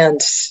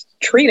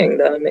treating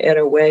them in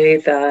a way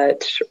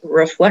that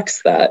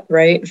reflects that,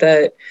 right?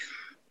 That,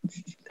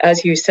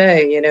 as you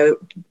say,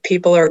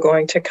 people are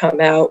going to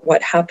come out.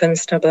 What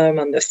happens to them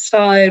on the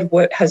side?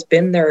 What has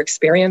been their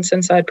experience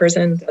inside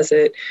prison?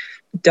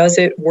 Does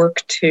it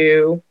work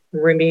to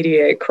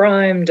remediate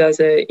crime? Does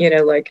it,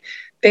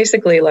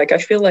 basically, I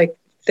feel like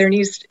there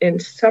needs, in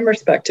some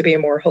respect, to be a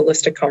more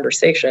holistic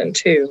conversation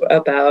too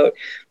about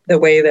the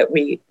way that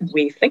we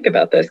think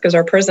about this, because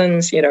our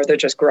prisons, they're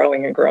just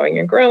growing and growing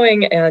and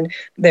growing, and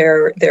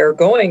they're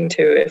going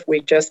to, if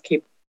we just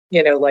keep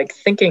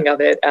thinking of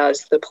it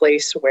as the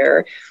place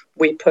where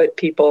we put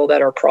people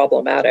that are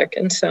problematic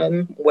in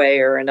some way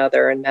or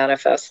another and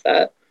manifest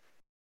that.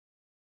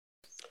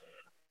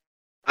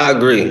 I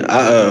agree.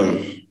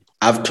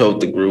 I've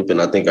told the group,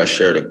 and I think I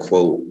shared a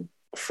quote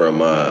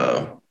from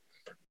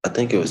I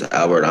think it was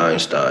Albert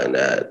Einstein,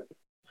 that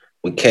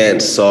we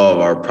can't solve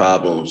our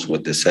problems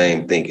with the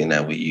same thinking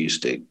that we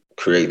used to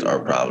create our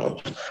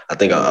problems. I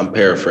think I'm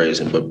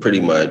paraphrasing, but pretty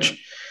much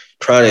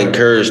trying to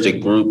encourage the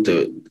group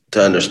to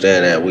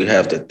understand that we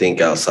have to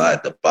think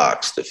outside the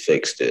box to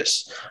fix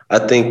this. I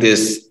think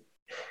this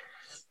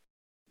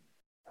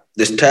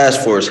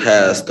task force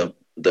has the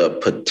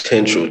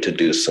potential to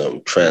do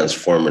some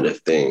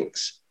transformative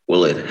things.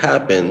 Will it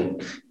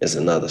happen is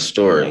another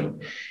story,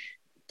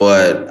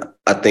 but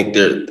I think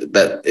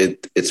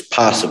it's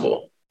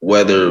possible.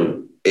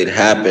 Whether it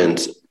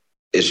happens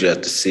is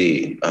yet to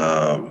see.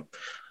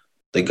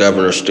 The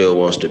governor still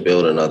wants to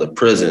build another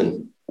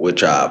prison,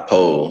 which I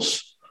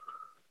oppose.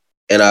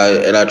 And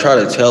I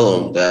try to tell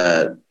them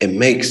that it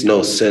makes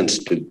no sense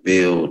to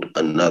build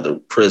another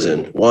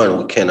prison. One,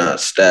 we cannot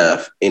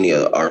staff any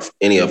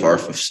of our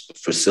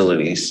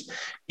facilities.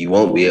 You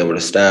won't be able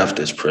to staff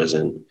this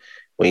prison.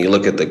 When you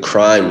look at the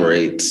crime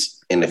rates,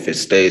 and if it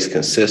stays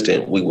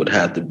consistent, we would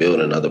have to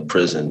build another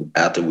prison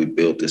after we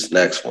build this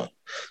next one.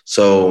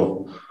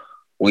 So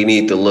we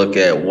need to look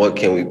at what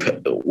can we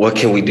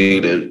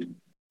do to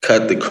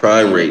cut the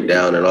crime rate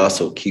down and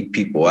also keep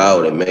people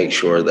out and make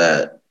sure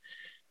that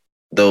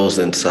those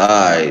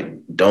inside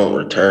don't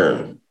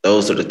return.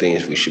 Those are the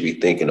things we should be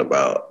thinking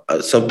about.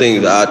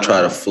 Something that I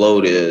try to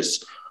float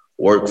is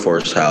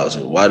workforce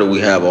housing. Why do we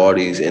have all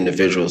these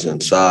individuals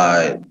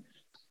inside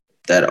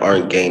that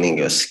aren't gaining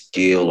a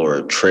skill or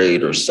a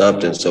trade or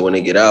something? So when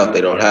they get out,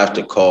 they don't have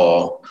to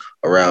call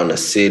around the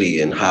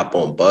city and hop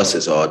on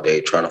buses all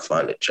day trying to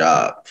find a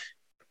job.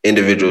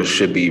 Individuals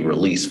should be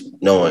released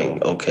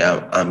knowing, okay,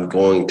 I'm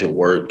going to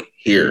work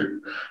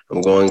here.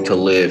 I'm going to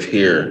live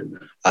here.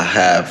 I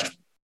have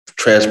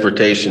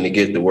transportation to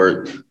get to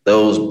work.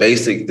 Those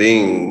basic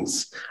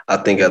things, I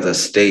think as a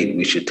state,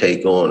 we should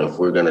take on if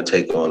we're going to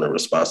take on the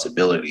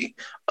responsibility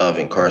of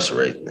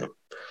incarcerating them.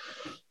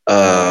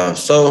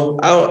 So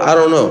I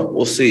don't know.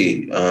 We'll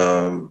see.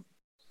 I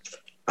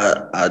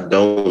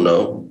don't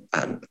know.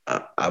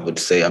 I would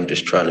say I'm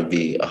just trying to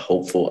be a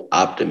hopeful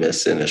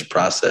optimist in this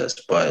process,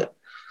 but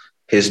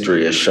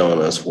history has shown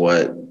us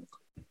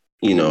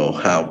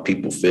how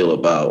people feel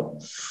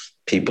about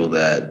people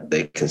that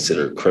they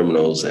consider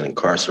criminals and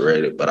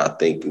incarcerated. But I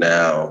think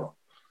now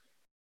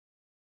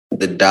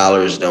the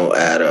dollars don't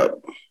add up.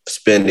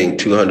 spending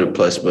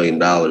 $200+ million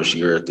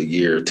year after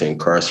year to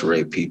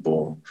incarcerate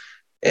people,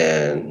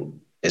 and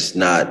it's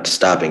not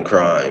stopping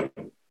crime.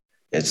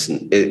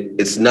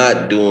 It's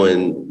not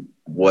doing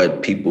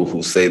what people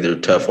who say they're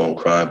tough on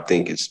crime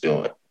think it's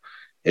doing.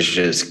 It's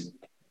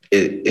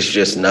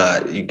just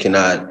not. You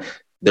cannot.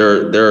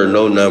 There are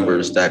no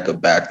numbers that could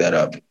back that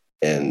up,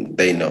 and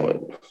they know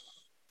it.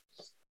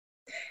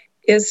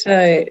 Is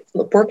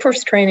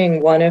workforce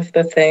training one of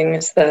the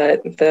things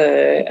that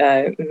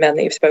the men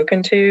that you've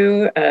spoken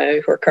to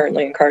who are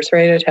currently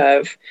incarcerated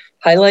have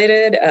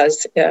highlighted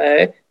as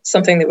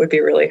something that would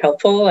be really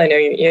helpful? I know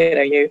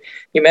you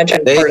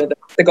mentioned part of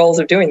the goals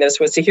of doing this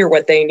was to hear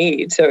what they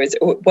need. So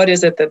what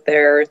is it that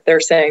they're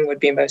saying would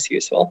be most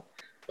useful?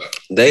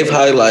 They've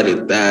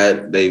highlighted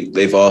that.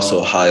 They've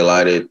also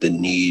highlighted the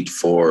need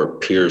for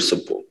peer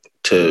support,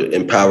 to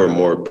empower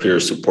more peer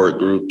support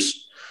groups.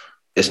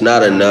 It's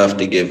not enough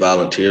to get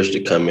volunteers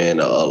to come in.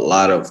 A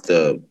lot of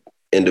the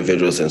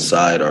individuals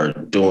inside are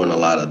doing a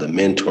lot of the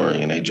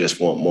mentoring, and they just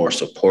want more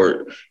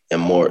support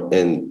and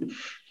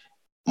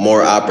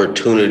more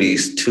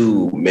opportunities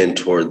to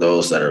mentor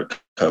those that are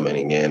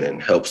coming in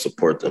and help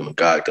support them and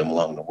guide them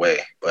along the way.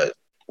 But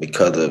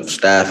because of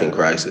staffing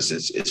crisis,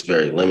 it's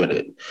very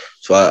limited.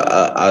 So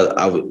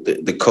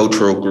the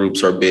cultural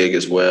groups are big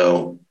as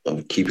well,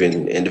 of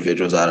keeping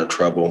individuals out of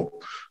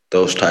trouble,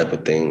 those type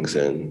of things.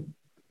 And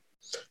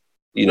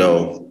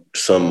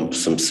some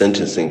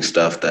sentencing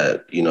stuff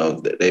that,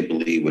 that they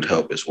believe would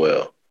help as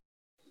well.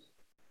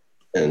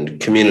 And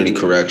community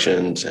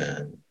corrections,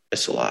 and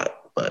it's a lot,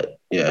 but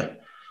yeah.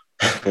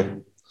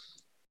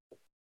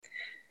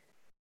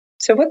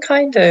 So what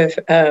kind of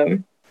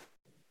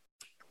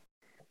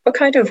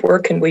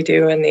work can we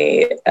do in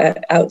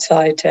the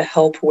outside to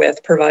help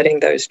with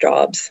providing those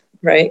jobs,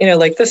 right?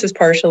 This is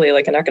partially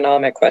like an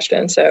economic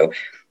question. So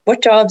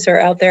what jobs are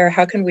out there?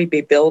 How can we be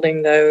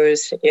building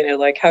those?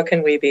 How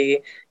can we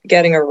be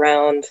getting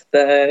around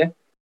the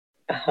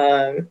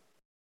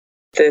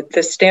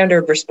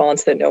standard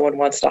response that no one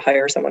wants to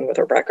hire someone with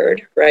a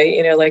record,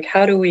 right?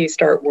 How do we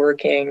start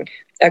working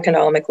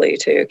economically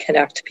to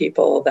connect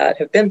people that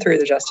have been through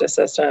the justice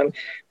system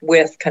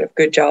with kind of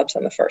good jobs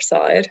on the first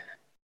side?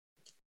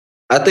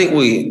 I think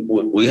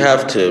we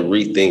have to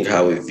rethink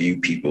how we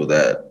view people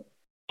that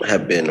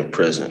have been in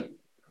prison.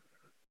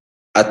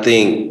 I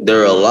think there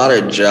are a lot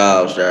of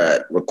jobs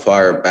that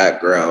require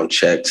background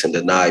checks and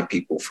deny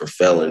people for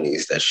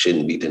felonies that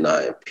shouldn't be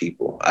denying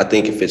people. I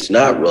think if it's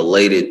not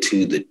related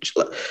to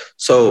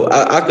so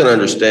I can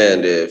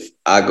understand if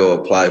I go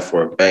apply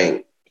for a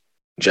bank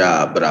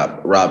job, but I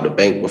robbed a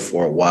bank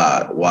before,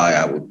 why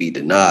I would be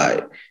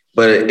denied.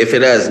 But if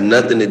it has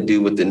nothing to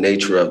do with the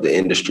nature of the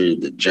industry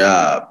of the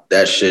job,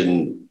 that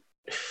shouldn't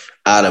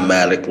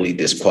automatically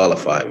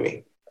disqualify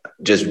me.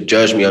 Just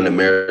judge me on the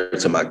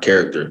merits of my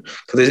character.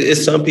 Because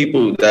it's some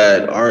people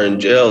that are in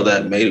jail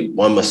that made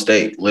one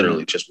mistake,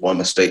 literally just one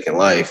mistake in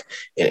life,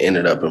 and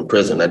ended up in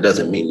prison. That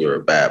doesn't mean you're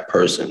a bad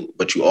person,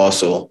 but you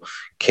also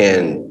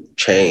can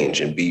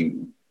change and be,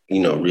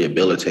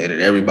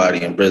 rehabilitated.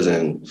 Everybody in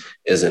prison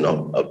isn't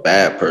a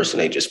bad person.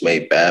 They just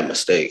made bad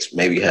mistakes,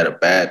 maybe had a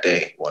bad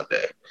day one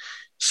day.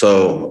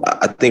 So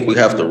I think we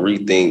have to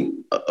rethink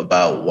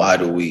about why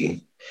do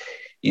we,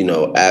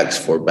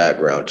 ask for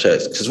background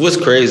checks. Because what's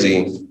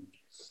crazy,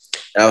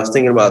 I was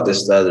thinking about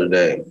this the other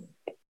day.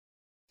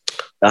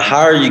 The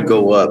higher you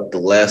go up, the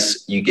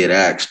less you get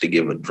asked to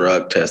give a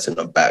drug test and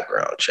a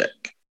background check.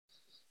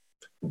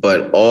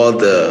 But all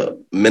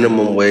the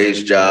minimum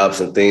wage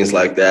jobs and things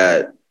like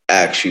that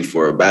ask you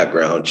for a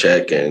background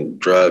check and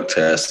drug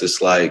test.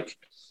 It's like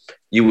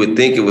you would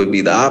think it would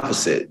be the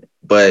opposite,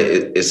 but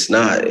it's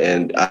not.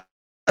 And I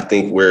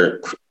think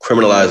we're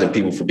criminalizing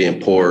people for being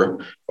poor,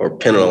 or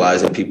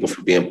penalizing people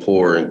for being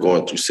poor and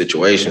going through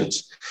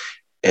situations.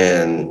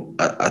 And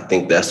I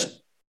think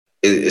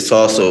it's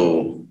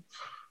also,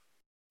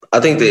 I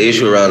think the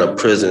issue around the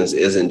prisons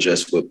isn't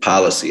just with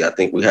policy. I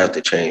think we have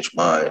to change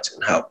minds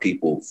and how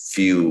people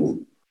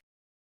view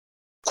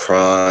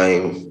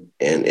crime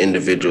and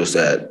individuals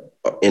that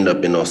end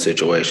up in those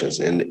situations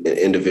and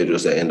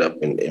individuals that end up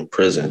in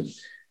prison.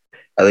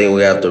 I think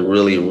we have to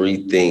really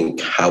rethink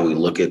how we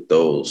look at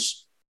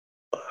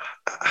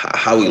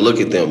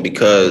them,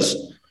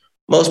 because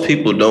most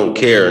people don't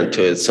care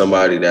until it's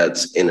somebody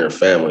that's in their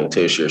family,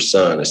 until it's your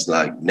son. It's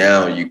like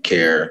now you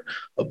care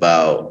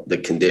about the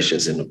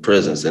conditions in the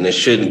prisons, and it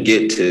shouldn't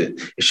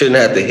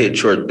have to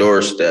hit your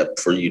doorstep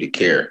for you to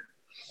care.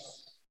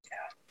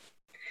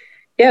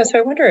 Yeah. So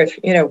I wonder if,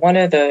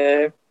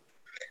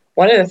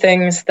 one of the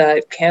things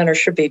that can or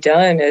should be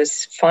done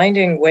is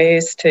finding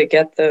ways to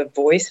get the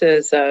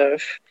voices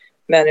of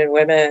men and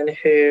women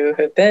who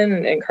have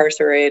been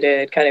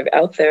incarcerated kind of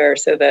out there,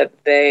 so that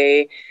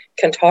they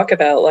can talk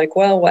about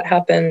what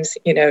happens,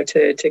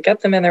 to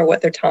get them in there,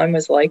 what their time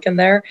was like in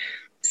there,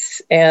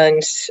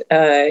 and,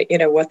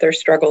 what their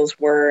struggles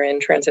were in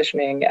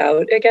transitioning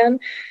out again.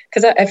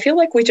 Because I feel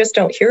like we just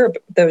don't hear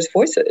those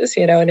voices,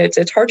 and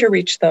it's hard to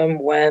reach them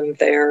when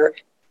they're,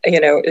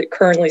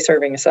 currently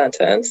serving a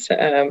sentence.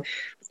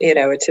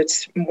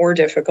 It's more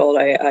difficult.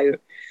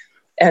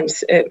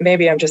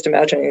 maybe I'm just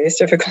imagining these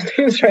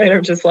difficulties, right?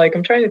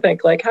 I'm trying to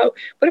think like, how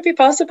would it be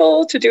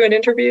possible to do an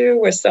interview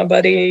with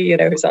somebody,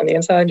 who's on the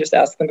inside, just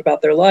ask them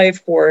about their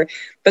life,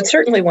 but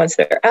certainly once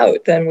they're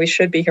out, then we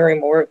should be hearing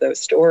more of those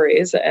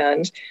stories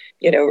and,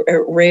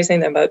 raising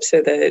them up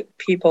so that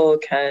people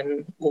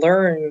can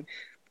learn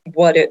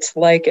what it's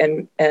like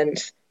and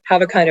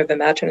have a kind of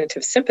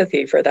imaginative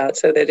sympathy for that,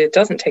 so that it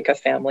doesn't take a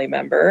family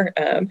member,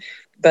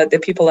 but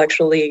that people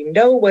actually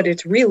know what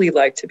it's really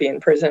like to be in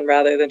prison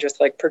rather than just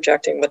like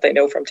projecting what they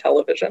know from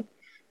television.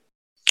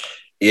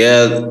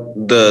 Yeah,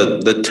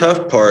 the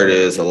tough part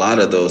is a lot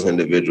of those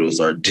individuals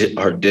are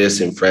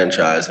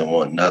disenfranchised and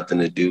want nothing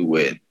to do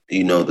with,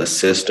 the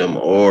system,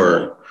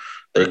 or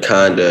they're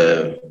kind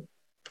of,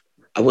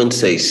 I wouldn't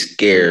say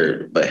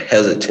scared, but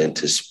hesitant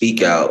to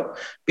speak out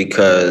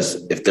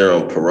because if they're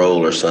on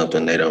parole or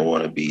something, they don't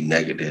want to be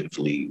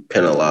negatively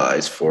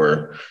penalized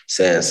for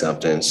saying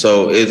something.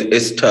 So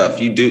it's tough.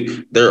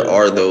 There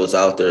are those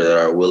out there that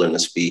are willing to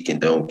speak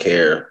and don't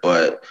care,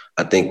 but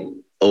I think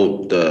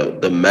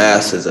the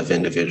masses of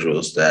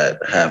individuals that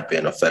have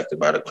been affected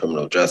by the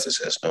criminal justice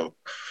system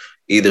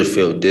either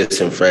feel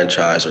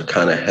disenfranchised or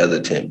kind of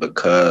hesitant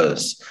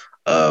because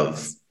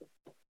of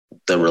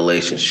the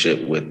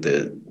relationship with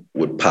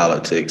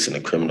politics and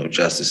the criminal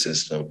justice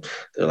system.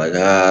 They're like,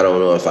 I don't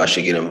know if I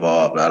should get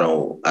involved. I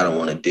don't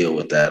want to deal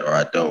with that, or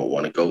I don't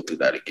want to go through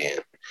that again.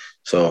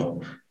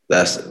 So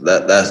that's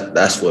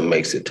what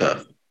makes it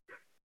tough.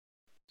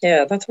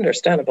 Yeah, that's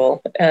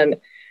understandable. And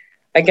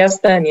I guess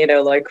then,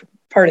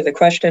 part of the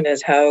question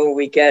is how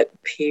we get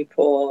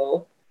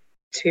people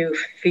to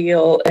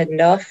feel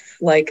enough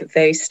like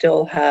they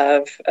still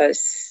have a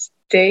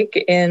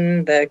stake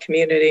in the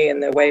community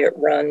and the way it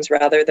runs,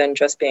 rather than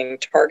just being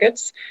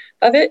targets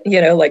of it,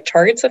 like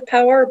targets of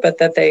power, but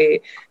that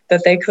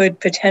they could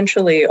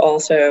potentially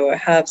also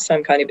have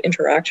some kind of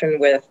interaction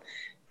with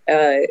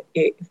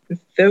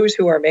those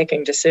who are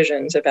making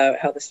decisions about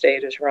how the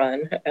state is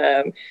run,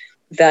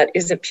 that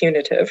isn't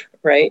punitive,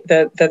 right?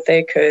 That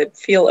they could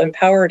feel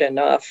empowered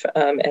enough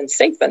and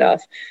safe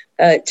enough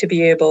to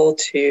be able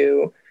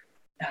to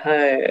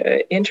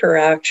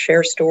interact,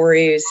 share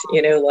stories,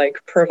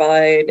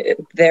 provide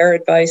their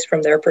advice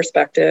from their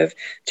perspective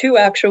to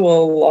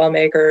actual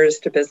lawmakers,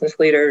 to business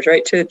leaders,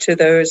 right? To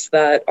those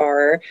that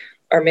are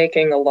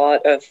making a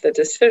lot of the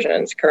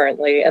decisions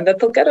currently, and that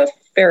they'll get a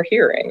fair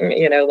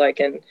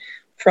hearing,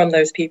 from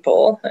those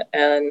people.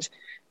 And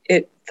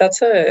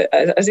that's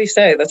as you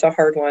say, that's a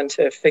hard one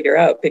to figure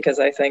out, because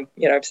I think,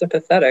 I'm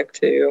sympathetic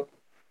to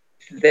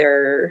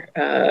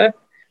their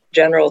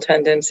general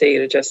tendency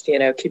to just,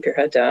 keep your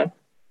head down.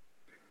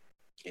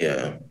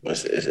 Yeah,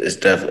 it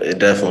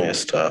definitely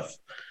is tough.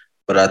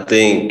 But I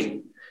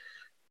think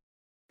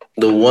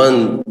the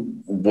one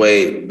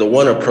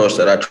approach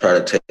that I try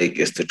to take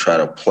is to try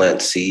to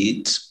plant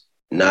seeds,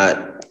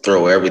 not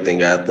throw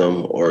everything at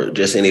them or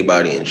just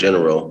anybody in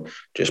general.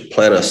 Just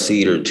plant a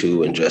seed or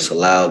two and just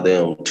allow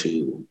them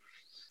to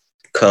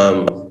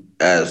come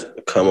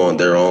on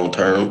their own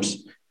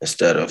terms,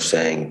 instead of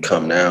saying,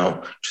 come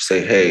now. Just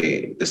say,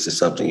 hey, this is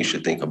something you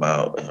should think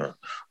about.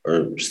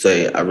 Or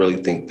say, I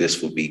really think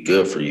this would be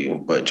good for you,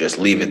 but just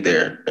leave it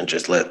there and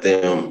just let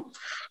them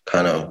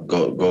kind of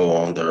go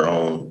on their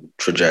own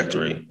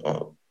trajectory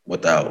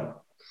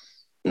without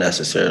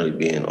necessarily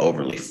being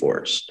overly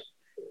forced.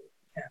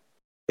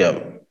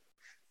 Yeah.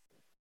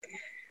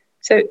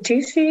 So do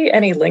you see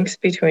any links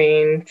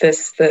between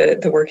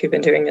the work you've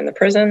been doing in the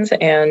prisons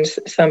and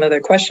some of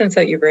the questions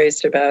that you've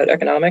raised about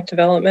economic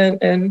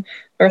development in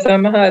North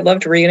Omaha? I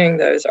loved reading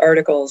those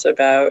articles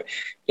about,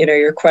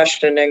 your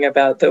questioning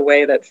about the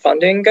way that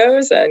funding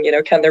goes and,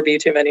 can there be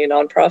too many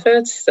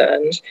nonprofits,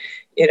 and,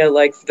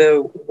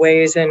 the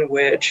ways in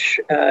which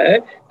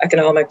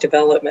economic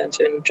development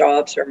and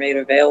jobs are made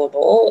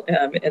available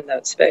in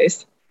that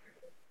space.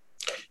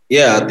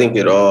 Yeah, I think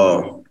it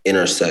all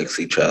intersects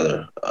each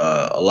other.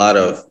 A lot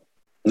of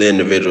the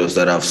individuals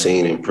that I've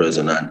seen in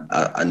prison,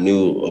 I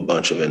knew a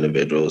bunch of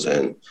individuals,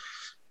 and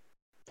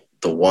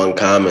the one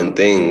common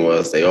thing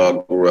was they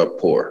all grew up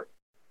poor.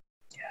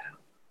 Yeah.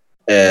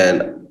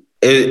 And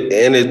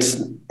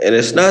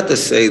it's not to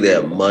say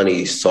that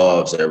money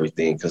solves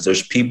everything, because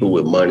there's people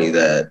with money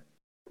that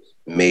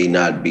may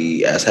not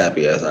be as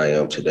happy as I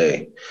am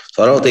today.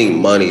 So I don't think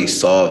money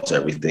solves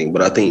everything,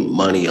 but I think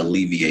money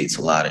alleviates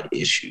a lot of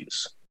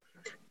issues.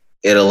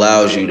 It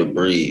allows you to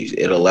breathe.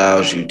 It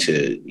allows you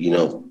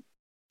to,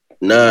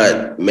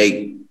 not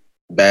make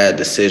bad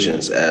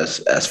decisions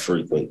as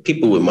frequent.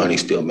 People with money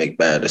still make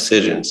bad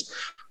decisions.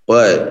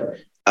 But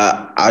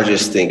I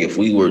just think if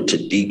we were to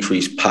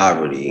decrease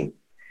poverty,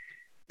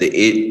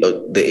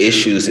 the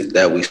issues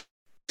that we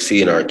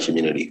see in our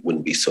community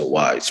wouldn't be so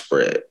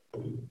widespread.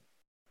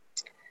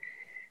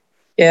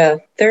 Yeah,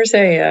 there's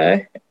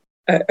a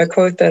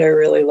quote that I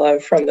really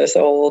love from this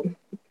old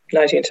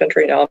 19th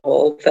century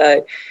novel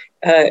that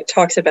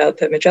talks about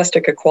the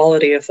majestic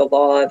equality of the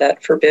law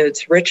that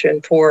forbids rich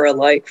and poor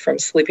alike from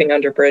sleeping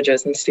under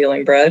bridges and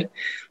stealing bread.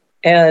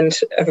 And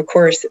of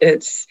course,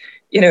 it's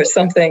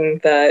something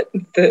that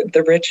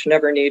the rich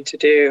never need to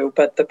do,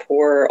 but the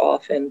poor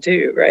often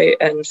do, right?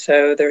 And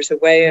so there's a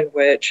way in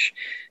which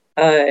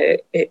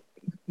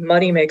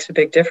money makes a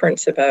big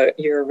difference about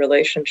your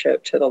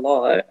relationship to the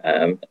law,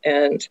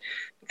 and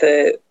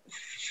the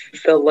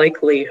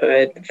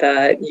likelihood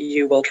that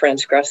you will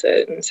transgress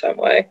it in some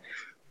way.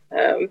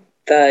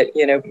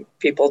 That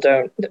people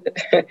don't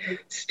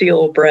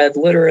steal bread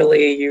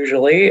literally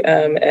usually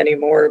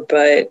anymore,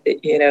 but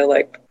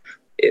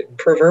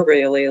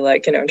proverbially,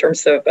 in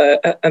terms of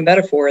a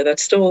metaphor,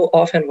 that's still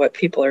often what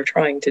people are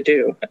trying to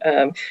do,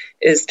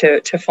 is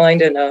to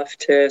find enough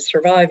to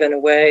survive in a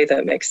way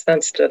that makes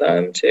sense to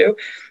them, to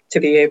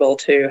be able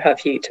to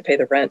have heat, to pay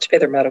the rent, to pay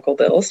their medical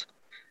bills.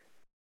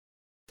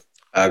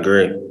 I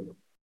agree.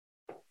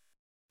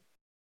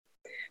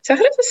 So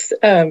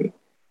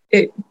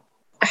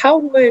how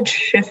would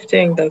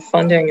shifting the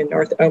funding in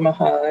North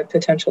Omaha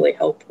potentially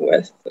help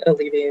with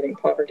alleviating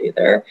poverty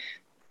there?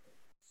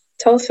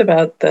 Tell us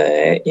about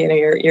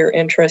your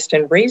interest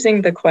in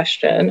raising the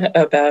question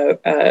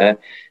about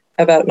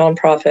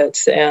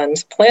nonprofits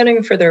and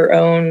planning for their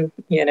own,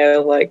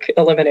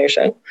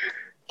 elimination.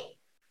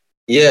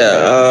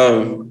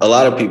 Yeah, a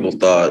lot of people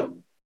thought,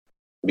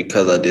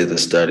 because I did the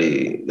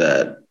study,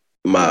 that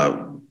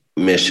my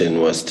mission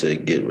was to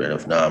get rid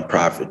of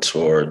nonprofits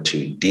or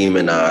to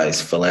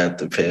demonize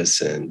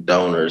philanthropists and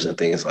donors and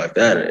things like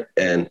that.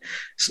 And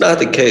it's not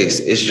the case.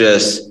 It's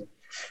just,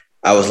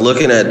 I've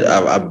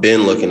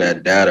been looking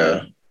at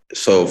data.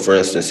 So for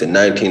instance, in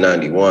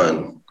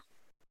 1991,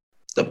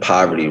 the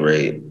poverty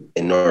rate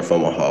in North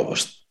Omaha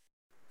was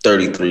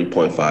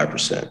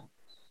 33.5%.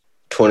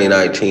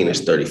 2019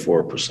 is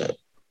 34%.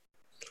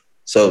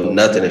 So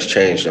nothing has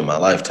changed in my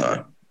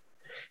lifetime.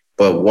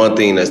 But one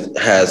thing that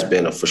has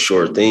been a for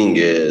sure thing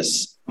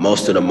is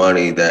most of the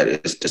money that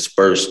is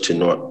dispersed to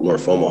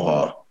North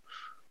Omaha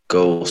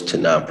goes to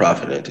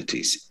nonprofit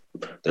entities.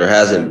 There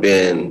hasn't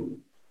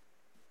been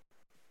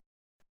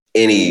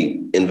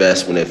any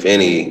investment, if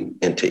any,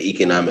 into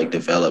economic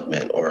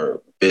development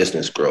or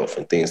business growth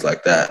and things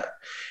like that.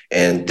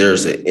 And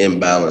there's an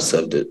imbalance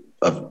of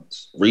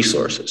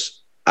resources.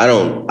 I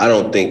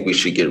don't think we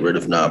should get rid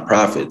of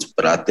nonprofits,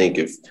 but I think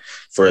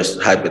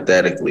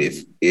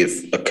hypothetically,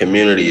 if a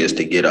community is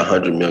to get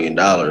 $100 million,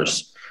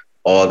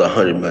 all the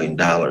 $100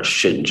 million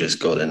shouldn't just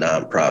go to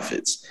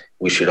nonprofits.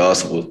 We should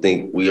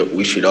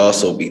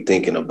also be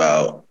thinking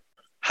about,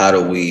 how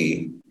do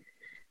we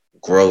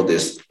grow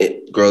this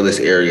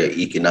area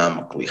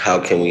economically? How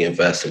can we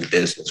invest in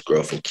business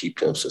growth and keep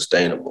them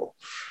sustainable?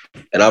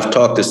 And I've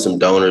talked to some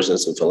donors and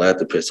some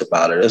philanthropists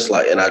about it. It's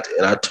like, and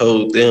I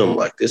told them,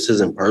 like, this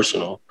isn't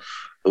personal.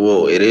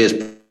 Well, it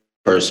is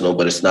personal,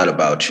 but it's not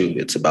about you.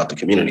 It's about the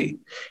community.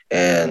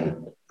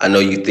 And I know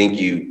you think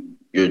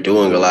you're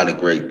doing a lot of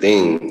great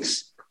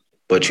things,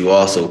 but you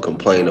also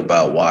complain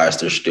about, why is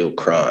there still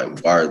crime?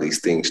 Why are these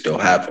things still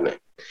happening?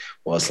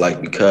 Well, it's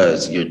like,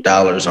 because your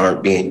dollars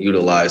aren't being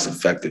utilized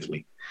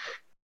effectively.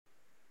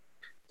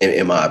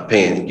 In my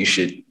opinion, you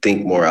should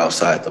think more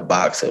outside the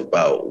box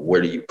about, where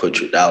do you put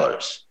your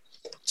dollars?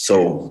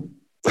 So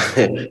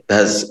so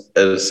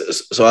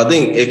I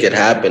think it could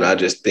happen. I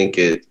just think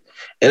and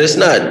it's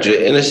not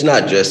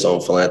just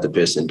on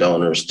philanthropists and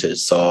donors to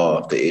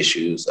solve the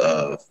issues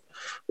of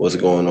what's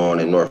going on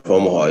in North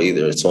Omaha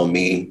either. It's on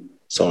me.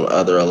 It's on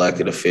other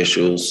elected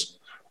officials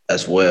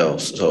as well.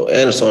 So,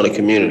 and it's on the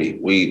community.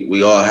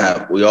 We all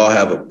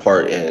have a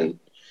part in,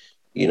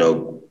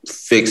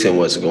 fixing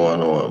what's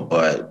going on.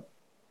 But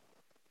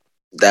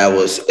that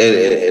was,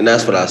 and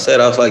that's what I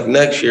said. I was like,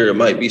 next year it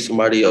might be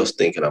somebody else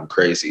thinking I'm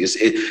crazy.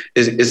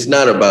 It's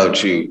not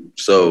about you.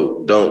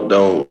 So don't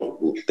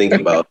think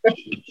about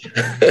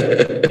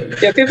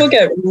it. Yeah, people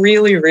get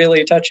really,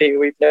 really touchy.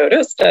 We've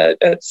noticed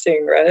at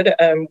Seeing Red,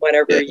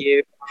 whenever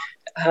you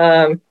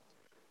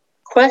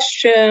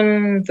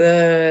question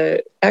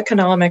the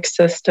economic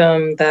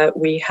system that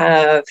we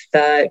have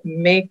that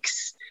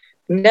makes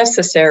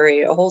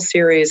necessary a whole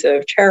series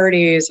of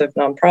charities, of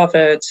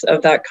nonprofits,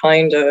 of that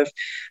kind of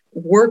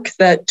work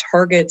that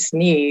targets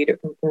need,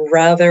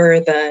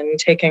 rather than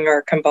taking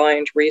our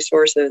combined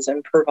resources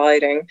and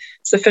providing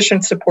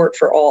sufficient support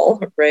for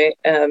all, right?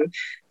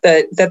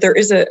 That there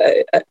is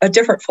a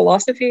different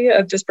philosophy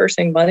of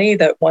dispersing money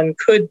that one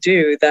could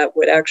do that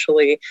would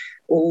actually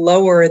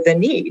lower the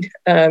need.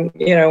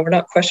 We're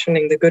not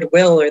questioning the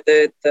goodwill or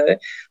the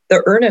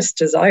earnest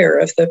desire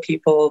of the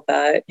people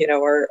that,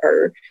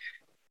 are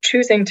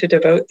choosing to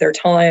devote their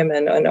time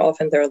and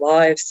often their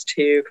lives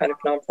to kind of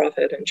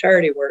nonprofit and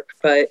charity work.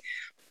 But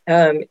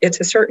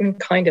it's a certain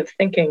kind of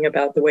thinking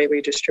about the way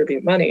we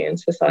distribute money in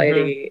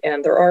society. Mm-hmm.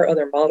 And there are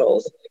other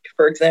models.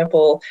 For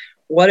example,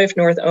 what if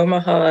North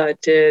Omaha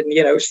did,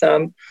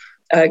 some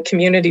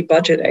community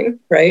budgeting,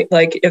 right?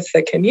 Like, if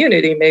the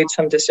community made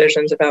some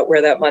decisions about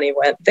where that money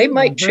went, they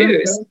might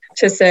choose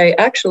to say,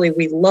 actually,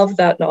 we love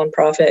that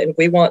nonprofit and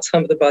we want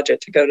some of the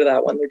budget to go to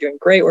that one. They're doing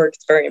great work.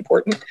 It's very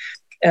important.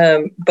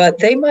 But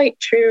they might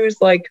choose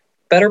like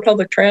better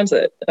public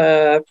transit,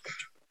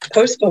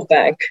 postal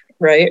bank,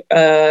 right?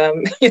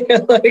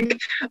 Like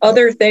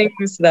other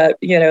things that,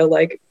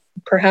 like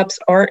perhaps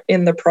aren't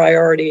in the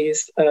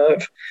priorities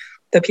of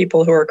the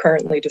people who are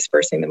currently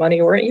dispersing the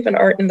money, or even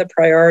aren't in the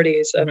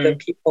priorities of the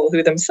people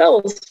who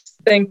themselves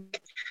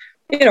think,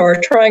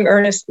 are trying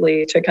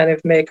earnestly to kind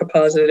of make a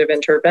positive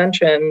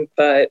intervention,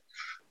 but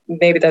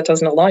maybe that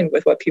doesn't align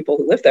with what people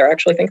who live there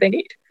actually think they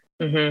need.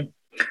 Mm-hmm.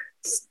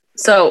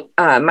 So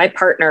my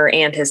partner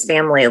and his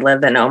family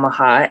live in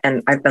Omaha,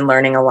 and I've been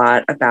learning a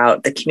lot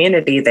about the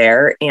community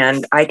there.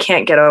 And I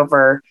can't get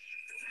over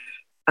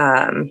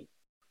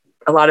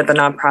a lot of the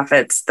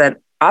nonprofits that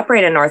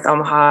operate in North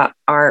Omaha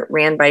are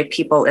ran by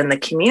people in the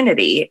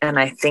community. And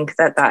I think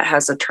that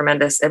has a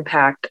tremendous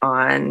impact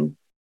on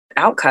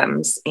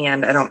outcomes.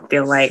 And I don't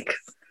feel like,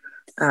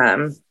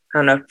 I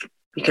don't know if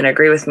you can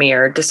agree with me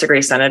or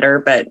disagree, Senator,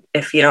 but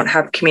if you don't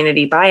have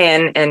community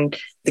buy-in and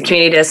the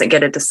community doesn't get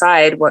to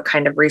decide what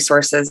kind of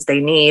resources they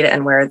need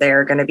and where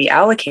they're going to be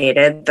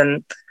allocated,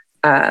 then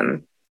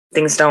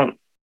things don't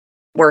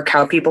work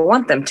how people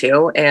want them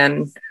to.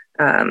 And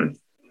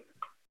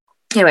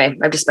anyway,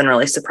 I've just been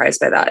really surprised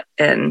by that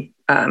in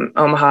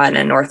Omaha and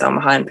in North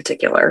Omaha in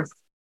particular.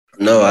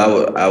 No,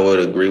 I would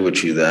agree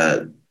with you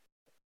that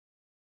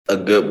a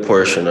good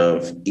portion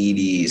of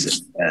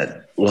EDs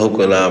at local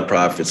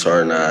nonprofits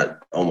are not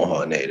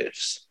Omaha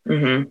natives,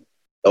 and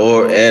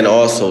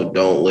also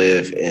don't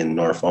live in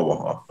North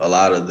Omaha. A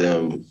lot of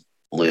them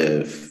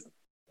live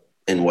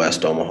in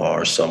West Omaha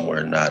or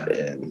somewhere not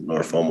in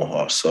North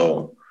Omaha.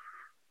 So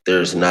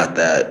there's not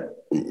that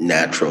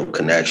natural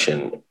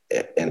connection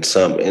in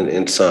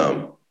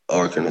some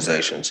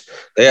organizations.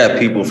 They have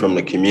people from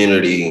the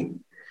community,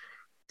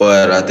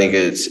 but I think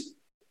it's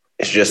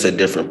just a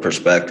different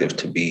perspective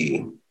to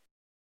be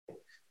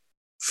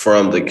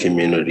from the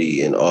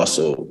community, and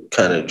also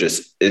kind of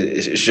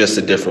it's just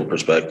a different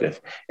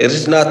perspective.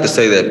 It's not to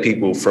say that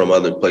people from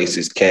other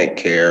places can't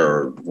care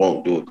or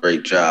won't do a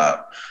great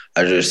job.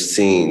 I just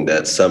seen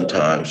that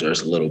sometimes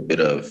there's a little bit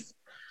of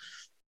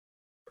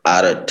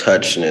out of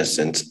touchness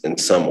in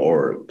some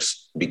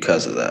orgs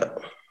because of that.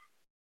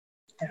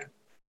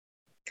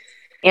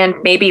 And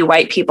maybe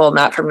white people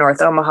not from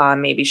North Omaha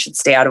maybe should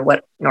stay out of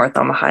what North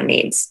Omaha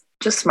needs.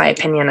 Just my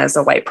opinion as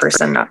a white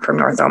person not from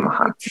North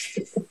Omaha.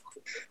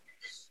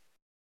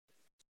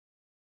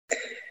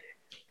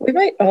 We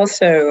might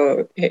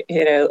also,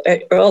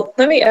 well,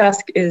 let me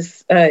ask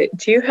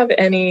do you have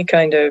any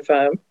kind of,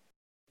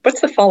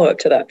 what's the follow-up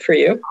to that for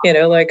you?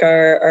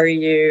 Are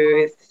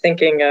you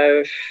thinking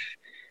of,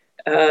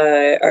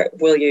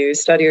 will you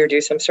study or do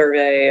some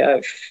survey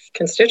of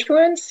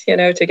constituents,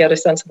 to get a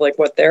sense of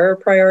what their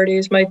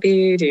priorities might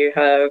be? Do you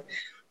have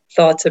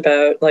thoughts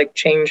about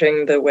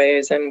changing the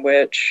ways in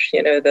which,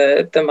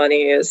 the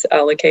money is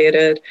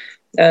allocated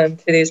to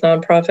these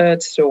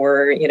nonprofits,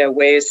 or,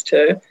 ways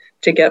to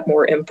get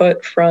more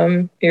input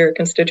from your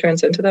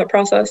constituents into that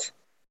process?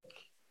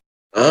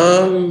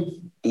 So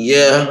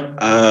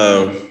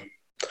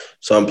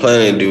I'm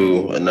planning to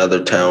do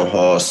another town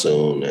hall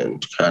soon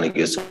and kind of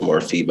get some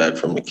more feedback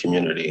from the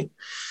community.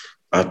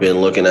 I've been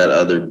looking at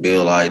other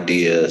bill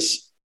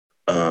ideas.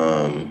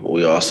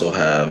 We also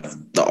have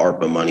the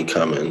ARPA money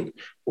coming,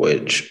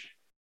 which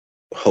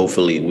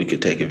hopefully we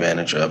could take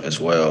advantage of as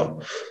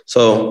well.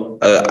 So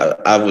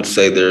I would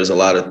say there's a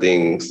lot of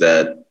things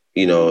that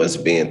is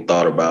being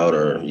thought about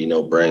or,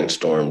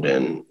 brainstormed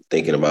and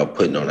thinking about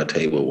putting on the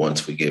table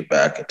once we get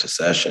back into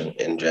session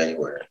in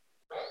January.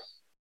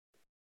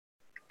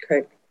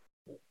 Great.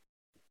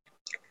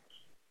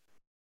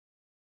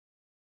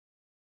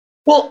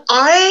 Well,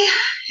 I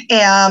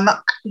am,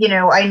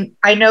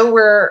 I know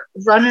we're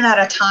running out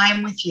of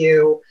time with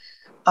you.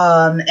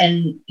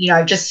 And,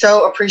 I've just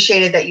so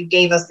appreciated that you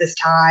gave us this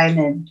time.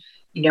 And,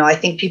 I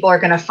think people are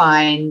going to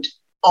find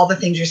all the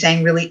things you're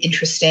saying really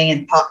interesting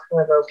and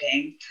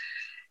thought-provoking.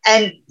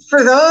 And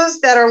for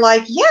those that are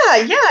like,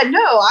 I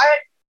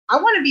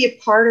want to be a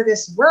part of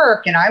this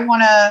work, and I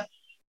want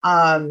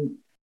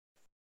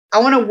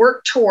to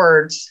work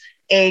towards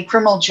a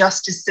criminal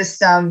justice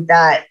system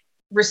that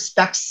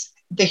respects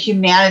the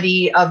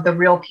humanity of the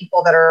real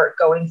people that are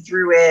going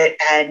through it,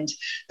 and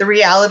the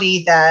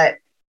reality that,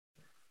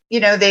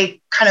 they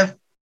kind of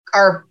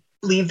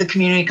leave the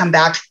community, come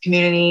back to the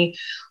community.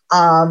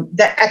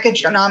 That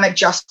economic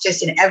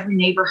justice in every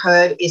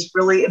neighborhood is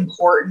really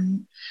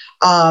important.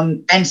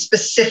 And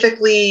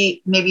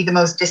specifically, maybe the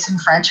most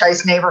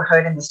disenfranchised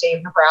neighborhood in the state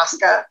of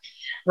Nebraska,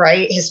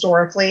 right?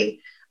 Historically.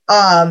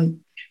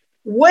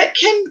 What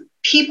can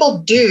people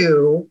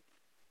do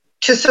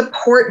to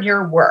support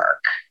your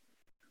work,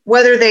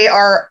 whether they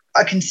are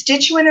a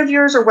constituent of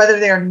yours or whether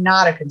they are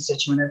not a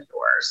constituent of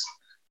yours?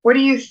 What do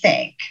you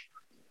think?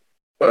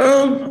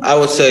 I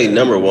would say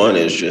number one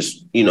is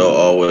just,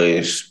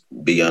 always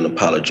be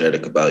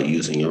unapologetic about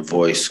using your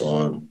voice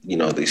on,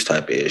 these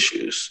type of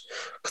issues.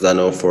 Because I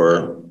know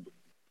for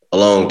a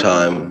long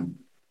time,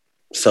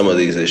 some of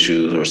these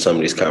issues or some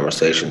of these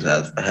conversations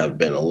have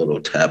been a little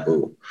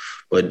taboo.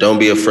 But don't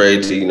be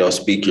afraid to,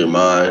 speak your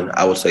mind.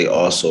 I would say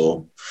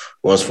also,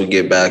 once we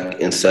get back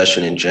in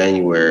session in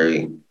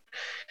January,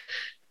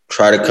 try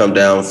try to come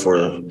down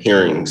for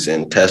hearings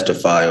and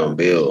testify on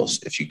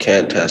bills. If you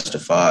can't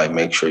testify,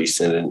 make sure you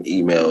send in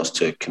emails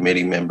to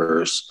committee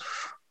members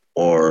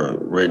or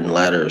written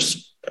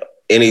letters.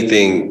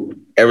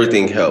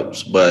 Everything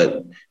helps,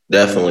 but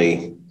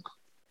definitely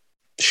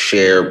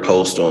share,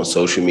 post on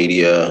social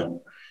media,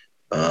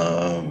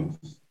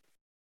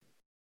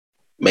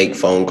 make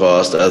phone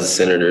calls to other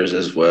senators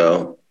as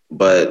well.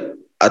 But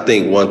I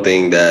think one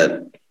thing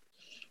that,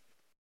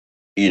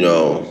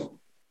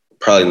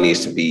 probably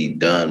needs to be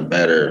done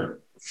better,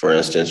 for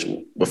instance,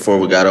 before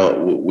we got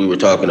on, we were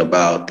talking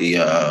about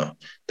the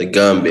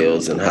gun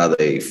bills and how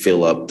they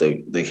fill up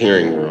the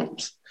hearing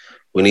rooms.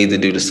 We need to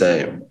do the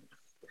same.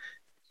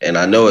 And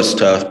I know it's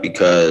tough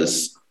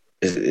because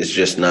it's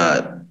just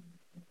not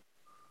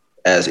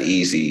as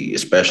easy,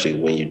 especially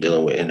when you're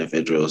dealing with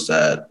individuals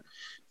that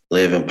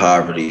live in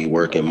poverty,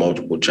 work in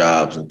multiple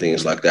jobs and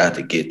things like that,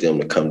 to get them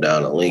to come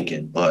down to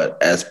Lincoln.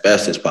 But as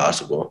best as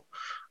possible,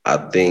 I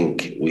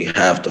think we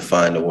have to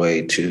find a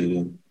way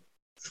to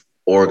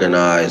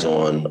organize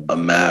on a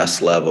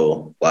mass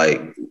level,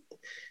 like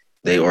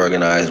they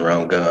organize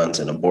around guns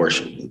and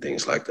abortion and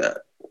things like that.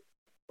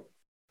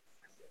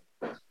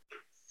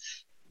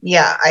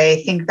 Yeah,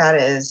 I think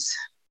that is,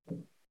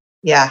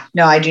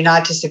 I do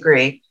not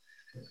disagree.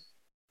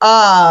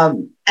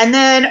 And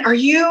then are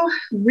you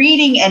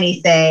reading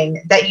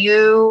anything that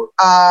you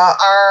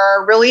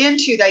are really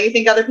into that you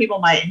think other people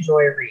might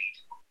enjoy read?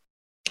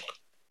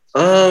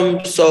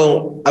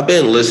 So I've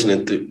been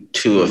listening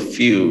to a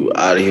few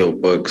audio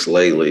books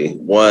lately.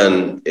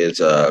 One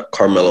is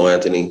Carmelo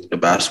Anthony, the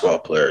basketball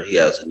player. He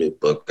has a new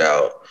book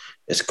out.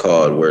 It's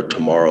called Where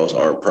Tomorrows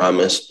Aren't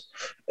Promised.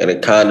 And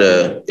it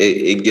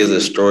gives a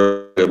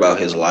story about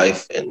his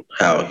life and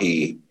how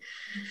he,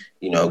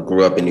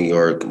 grew up in New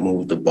York,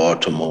 moved to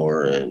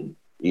Baltimore, and,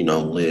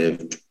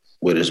 lived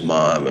with his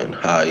mom, and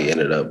how he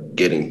ended up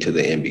getting to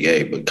the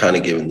NBA, but kind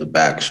of giving the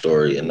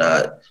backstory and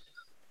not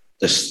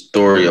the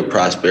story of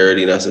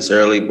prosperity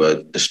necessarily,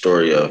 but the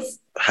story of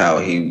how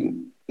he,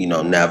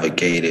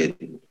 navigated,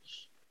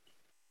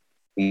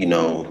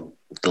 the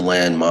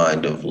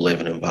landmine of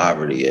living in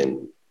poverty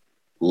and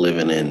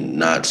living in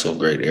not so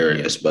great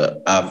areas.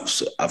 But I've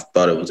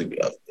thought it was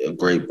a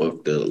great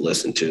book to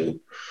listen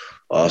to.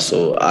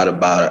 Also,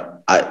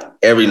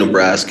 every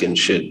Nebraskan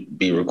should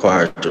be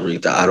required to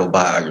read the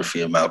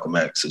autobiography of Malcolm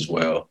X as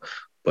well.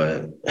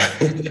 But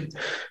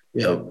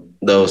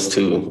those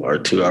two I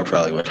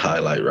probably would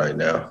highlight right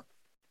now.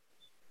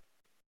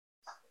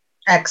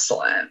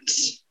 Excellent.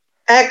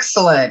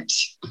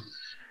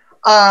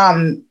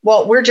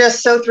 Well, we're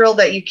just so thrilled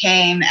that you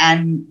came,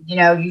 and,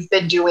 you've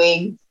been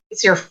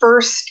it's your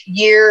first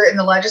year in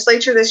the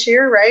legislature this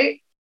year,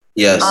 right?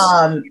 Yes.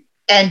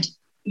 And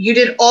you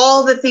did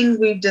all the things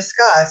we've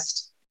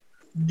discussed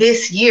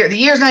this year. The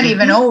year's not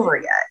even over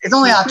yet. It's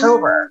only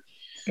October.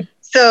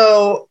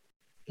 So,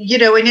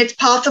 and it's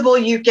possible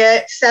you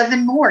get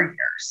 7 more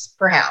years,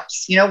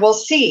 perhaps, we'll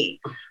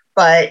see.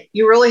 But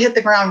you really hit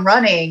the ground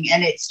running,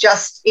 and it's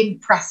just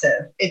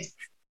impressive.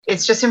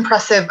 It's just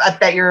impressive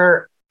that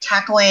you're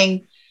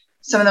tackling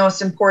some of the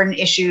most important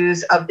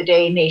issues of the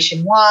day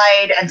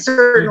nationwide, and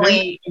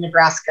certainly in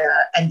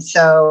Nebraska. And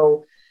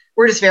so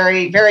we're just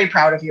very, very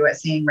proud of you at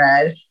Seeing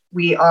Red.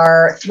 We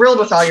are thrilled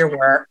with all your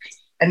work,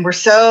 and we're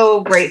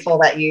so grateful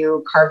that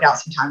you carved out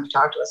some time to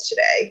talk to us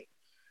today.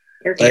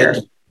 You're here.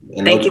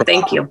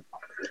 Thank you.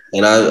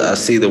 And I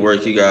see the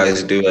work you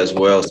guys do as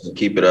well, so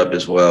keep it up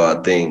as well. I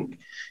think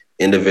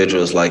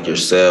individuals like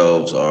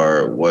yourselves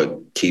are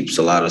what keeps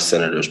a lot of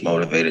senators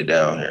motivated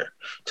down here,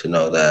 to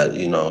know that,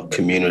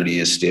 community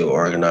is still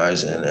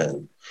organizing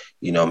and,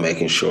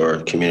 making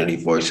sure community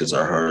voices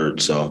are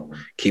heard. So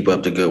keep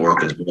up the good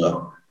work as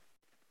well.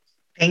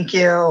 Thank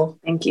you.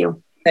 Thank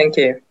you.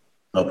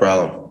 No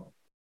problem.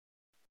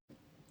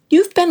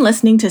 You've been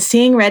listening to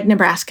Seeing Red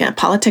Nebraska,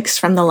 Politics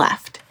from the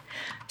Left.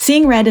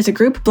 Seeing Red is a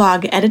group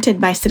blog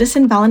edited by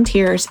citizen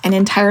volunteers and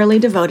entirely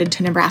devoted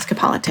to Nebraska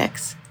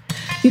politics.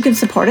 You can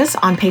support us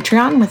on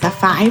Patreon with a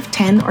 $5,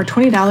 $10, or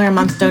 $20 a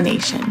month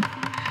donation.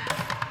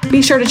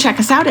 Be sure to check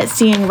us out at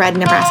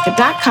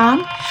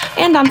seeingrednebraska.com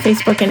and on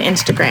Facebook and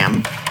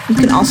Instagram. You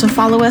can also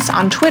follow us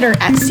on Twitter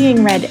at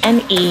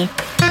SeeingRedNE,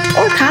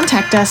 or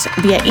contact us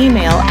via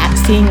email at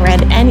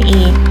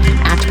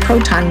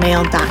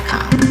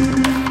seeingredne@protonmail.com.